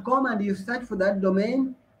whois.com and you search for that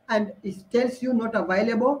domain and it tells you not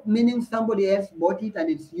available, meaning somebody else bought it and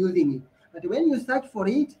it's using it. But when you search for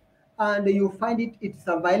it and you find it's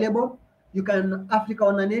available, you can, Africa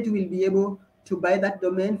on a Net will be able to buy that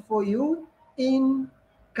domain for you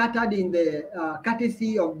catered in the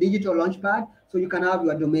courtesy of Digital Launchpad, so you can have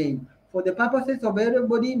your domain. For the purposes of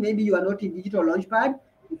everybody, maybe you are not in Digital Launchpad.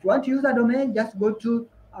 If you want to use a domain, just go to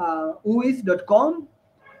whois.com,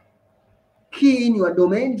 key in your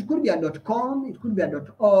domain. It could be a .com, it could be a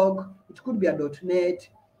 .org, it could be a .net.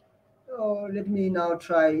 Oh, let me now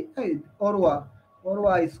try. Hey, Orwa.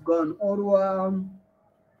 Orwa is gone. Orwa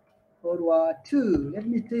 2. Let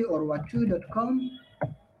me say orwa2.com.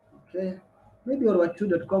 Okay. Maybe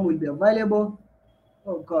orwa2.com will be available.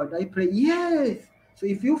 Oh God, I pray. Yes. So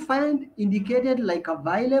if you find indicated like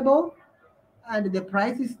available and the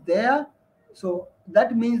price is there, so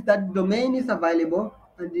that means that domain is available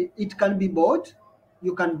and it can be bought.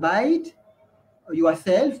 You can buy it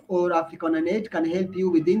yourself, or Africa on a Net can help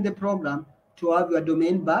you within the program to have your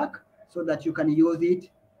domain back so that you can use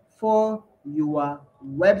it for your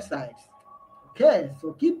websites. Okay,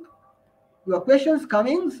 so keep your questions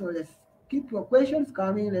coming. So let's keep your questions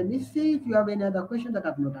coming. Let me see if you have any other questions that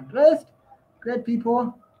I've not addressed. Great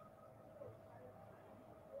people.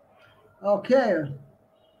 Okay.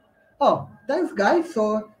 Oh, thanks, guys.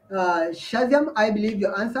 So, Shazam, I believe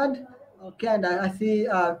you answered. Okay, and I see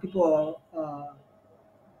people,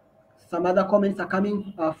 some other comments are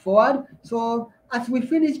coming forward. So, as we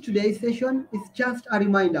finish today's session, it's just a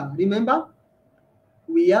reminder. Remember,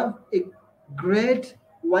 we have a great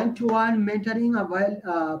one-to-one mentoring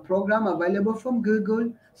program available from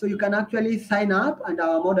Google. So you can actually sign up, and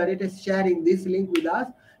our moderator is sharing this link with us.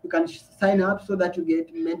 You can sign up so that you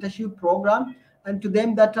get mentorship program. And to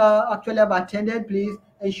them that actually have attended, please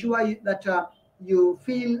ensure that you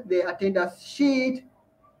fill the attendance sheet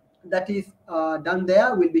that is down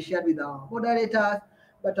there, will be shared with our moderators.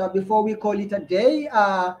 But before we call it a day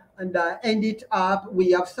and end it up,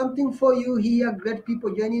 we have something for you here, great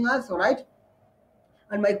people joining us, all right?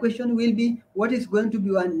 And my question will be, what is going to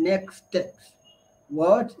be our next steps?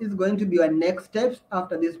 What is going to be our next steps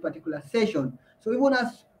after this particular session? So even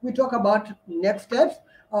as we talk about next steps,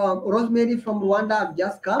 Rosemary from Rwanda have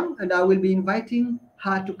just come, and I will be inviting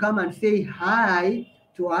her to come and say hi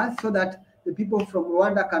to us so that the people from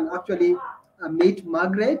Rwanda can actually meet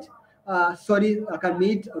Margaret. Can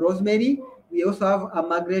meet Rosemary. We also have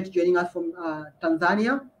Margaret joining us from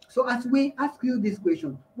Tanzania. So as we ask you this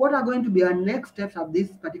question, what are going to be our next steps of this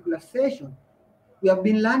particular session? We have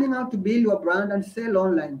been learning how to build your brand and sell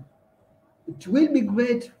online. It will be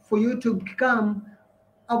great for you to become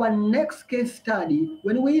our next case study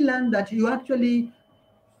when we learn that you actually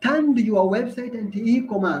turned your website into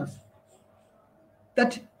e-commerce,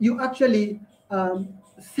 that you actually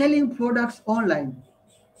selling products online,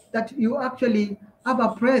 that you actually have a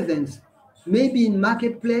presence, maybe in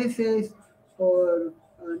marketplaces or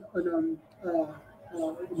on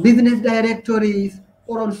business directories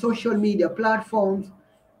or on social media platforms.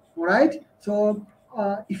 All right. So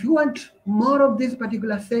if you want more of these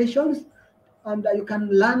particular sessions, and you can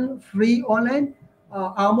learn free online,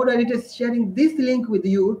 our moderator is sharing this link with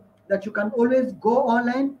you that you can always go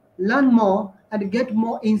online, learn more, and get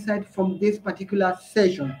more insight from this particular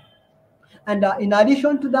session. And in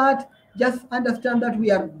addition to that, just understand that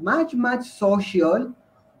we are much social,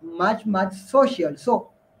 much social.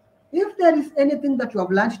 So if there is anything that you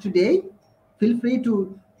have learned today, feel free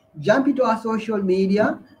to jump into our social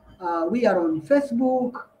media. We are on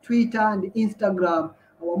Facebook, Twitter, and Instagram.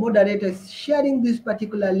 Our moderator is sharing these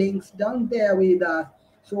particular links down there with us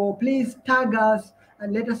So please tag us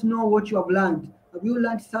and let us know what you have learned. Have you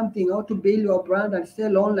learned something, how to build your brand and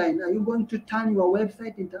sell online? Are you going to turn your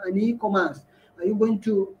website into an e-commerce? Are you going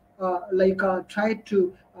to try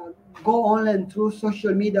to go online through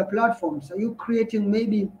social media platforms? Are you creating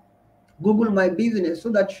maybe Google My Business so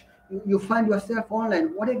that you find yourself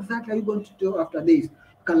online? What exactly are you going to do after this?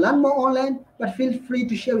 You can learn more online, but feel free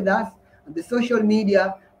to share with us on the social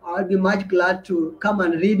media. I'll be much glad to come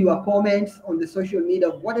and read your comments on the social media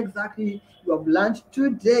of what exactly you have learned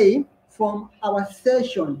today from our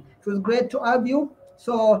session. It was great to have you.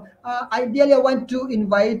 So ideally, I want to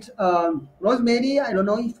invite Rosemary. I don't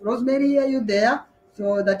know if Rosemary, are you there?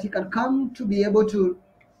 So that you can come to be able to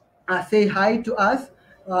say hi to us.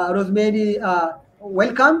 Rosemary,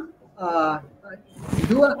 welcome.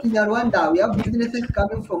 Do a Kinyarwanda. We have businesses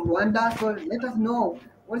coming from Rwanda, so let us know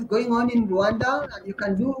what's going on in Rwanda, and you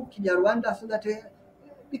can do Kinyarwanda so that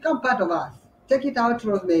become part of us. Take it out,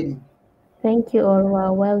 Rosemary. Thank you,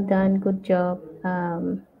 Orwa. Well done. Good job.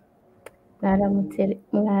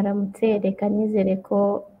 Mwaramutse reka nizere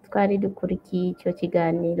ko twari dukurikiye icyo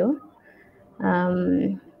kiganiro.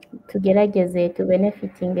 Tugerageze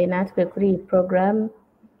tubenefitinge natwe kuri iyi porogaramu.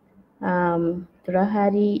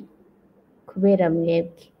 Turahari kubera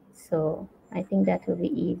mwebwe. So I think that will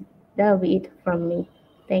be it from me.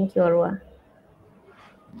 Thank you, Orwa.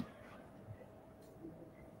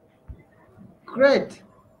 Great.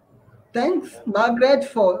 Thanks, Margaret,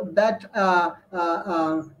 for that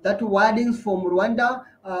that wordings from Rwanda.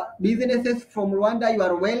 Businesses from Rwanda, you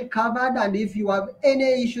are well covered. And if you have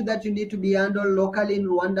any issue that you need to be handled locally in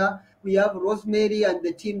Rwanda, we have Rosemary and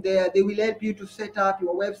the team there. They will help you to set up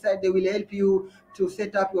your website. They will help you to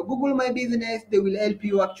set up your Google My Business. They will help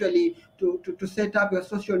you actually to set up your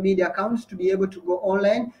social media accounts to be able to go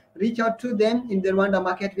online. Reach out to them in the Rwanda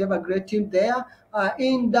market. We have a great team there.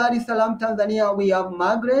 In Dar es Salaam, Tanzania, we have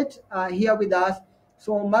Margaret here with us.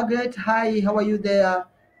 So Margaret, hi, how are you there?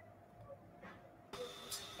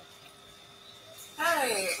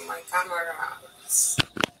 Hi, my camera.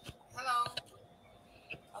 Hello.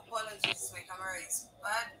 Apologies, my camera is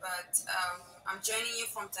bad, but I'm joining you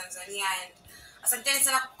from Tanzania, and asanteni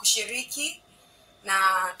sana kushiriki na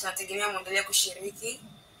tunategemea muendelee kushiriki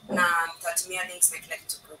na tutatumia links na kila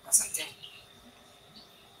kitu group. Asanteni.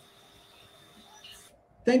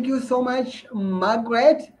 Thank you so much,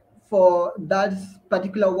 Margaret, for that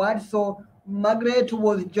particular word. So Margaret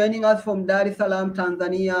was joining us from Dar es Salaam,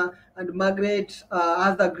 Tanzania, and Margaret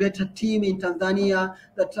has a greater team in Tanzania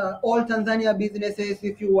that all Tanzania businesses,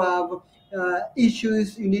 if you have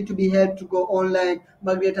issues, you need to be helped to go online.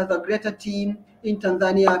 Margaret has a greater team in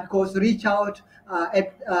Tanzania because reach out,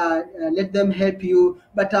 let them help you.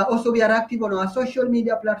 But also we are active on our social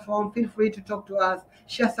media platform. Feel free to talk to us,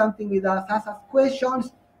 share something with us, ask us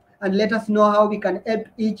questions, and let us know how we can help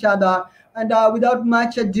each other. And without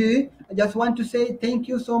much ado, I just want to say thank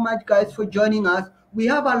you so much, guys, for joining us. We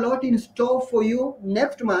have a lot in store for you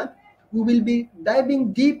next month. We will be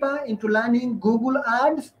diving deeper into learning Google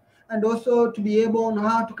Ads and also to be able on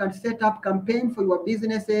how to set up campaign for your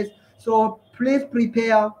businesses. So please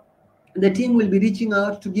prepare. The team will be reaching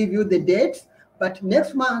out to give you the dates. But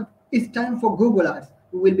next month, it's time for Google Ads.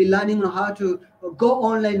 We will be learning on how to go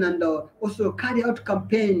online and also carry out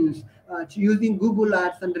campaigns using Google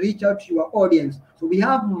Ads and reach out to your audience. So we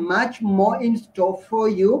have much more in store for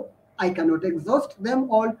you. I cannot exhaust them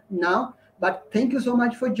all now, but thank you so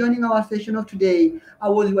much for joining our session of today. I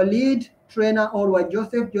was your lead trainer, Orwa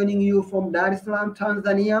Joseph, joining you from Dar es Salaam,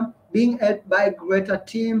 Tanzania, being helped by a greater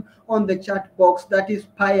team on the chat box. That is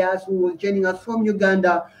Pius, who was joining us from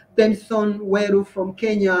Uganda, Benson Weru from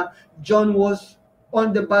Kenya, John was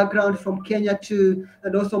on the background from Kenya too,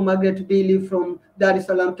 and also Margaret Billy from Dar es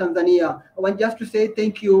Salaam, Tanzania. I want just to say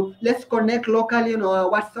thank you. Let's connect locally in our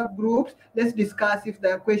WhatsApp groups. Let's discuss if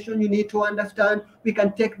there are questions you need to understand. We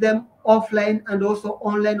can take them offline and also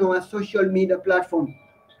online on our social media platform.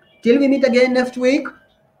 Till we meet again next week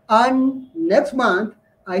and next month,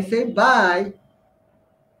 I say bye.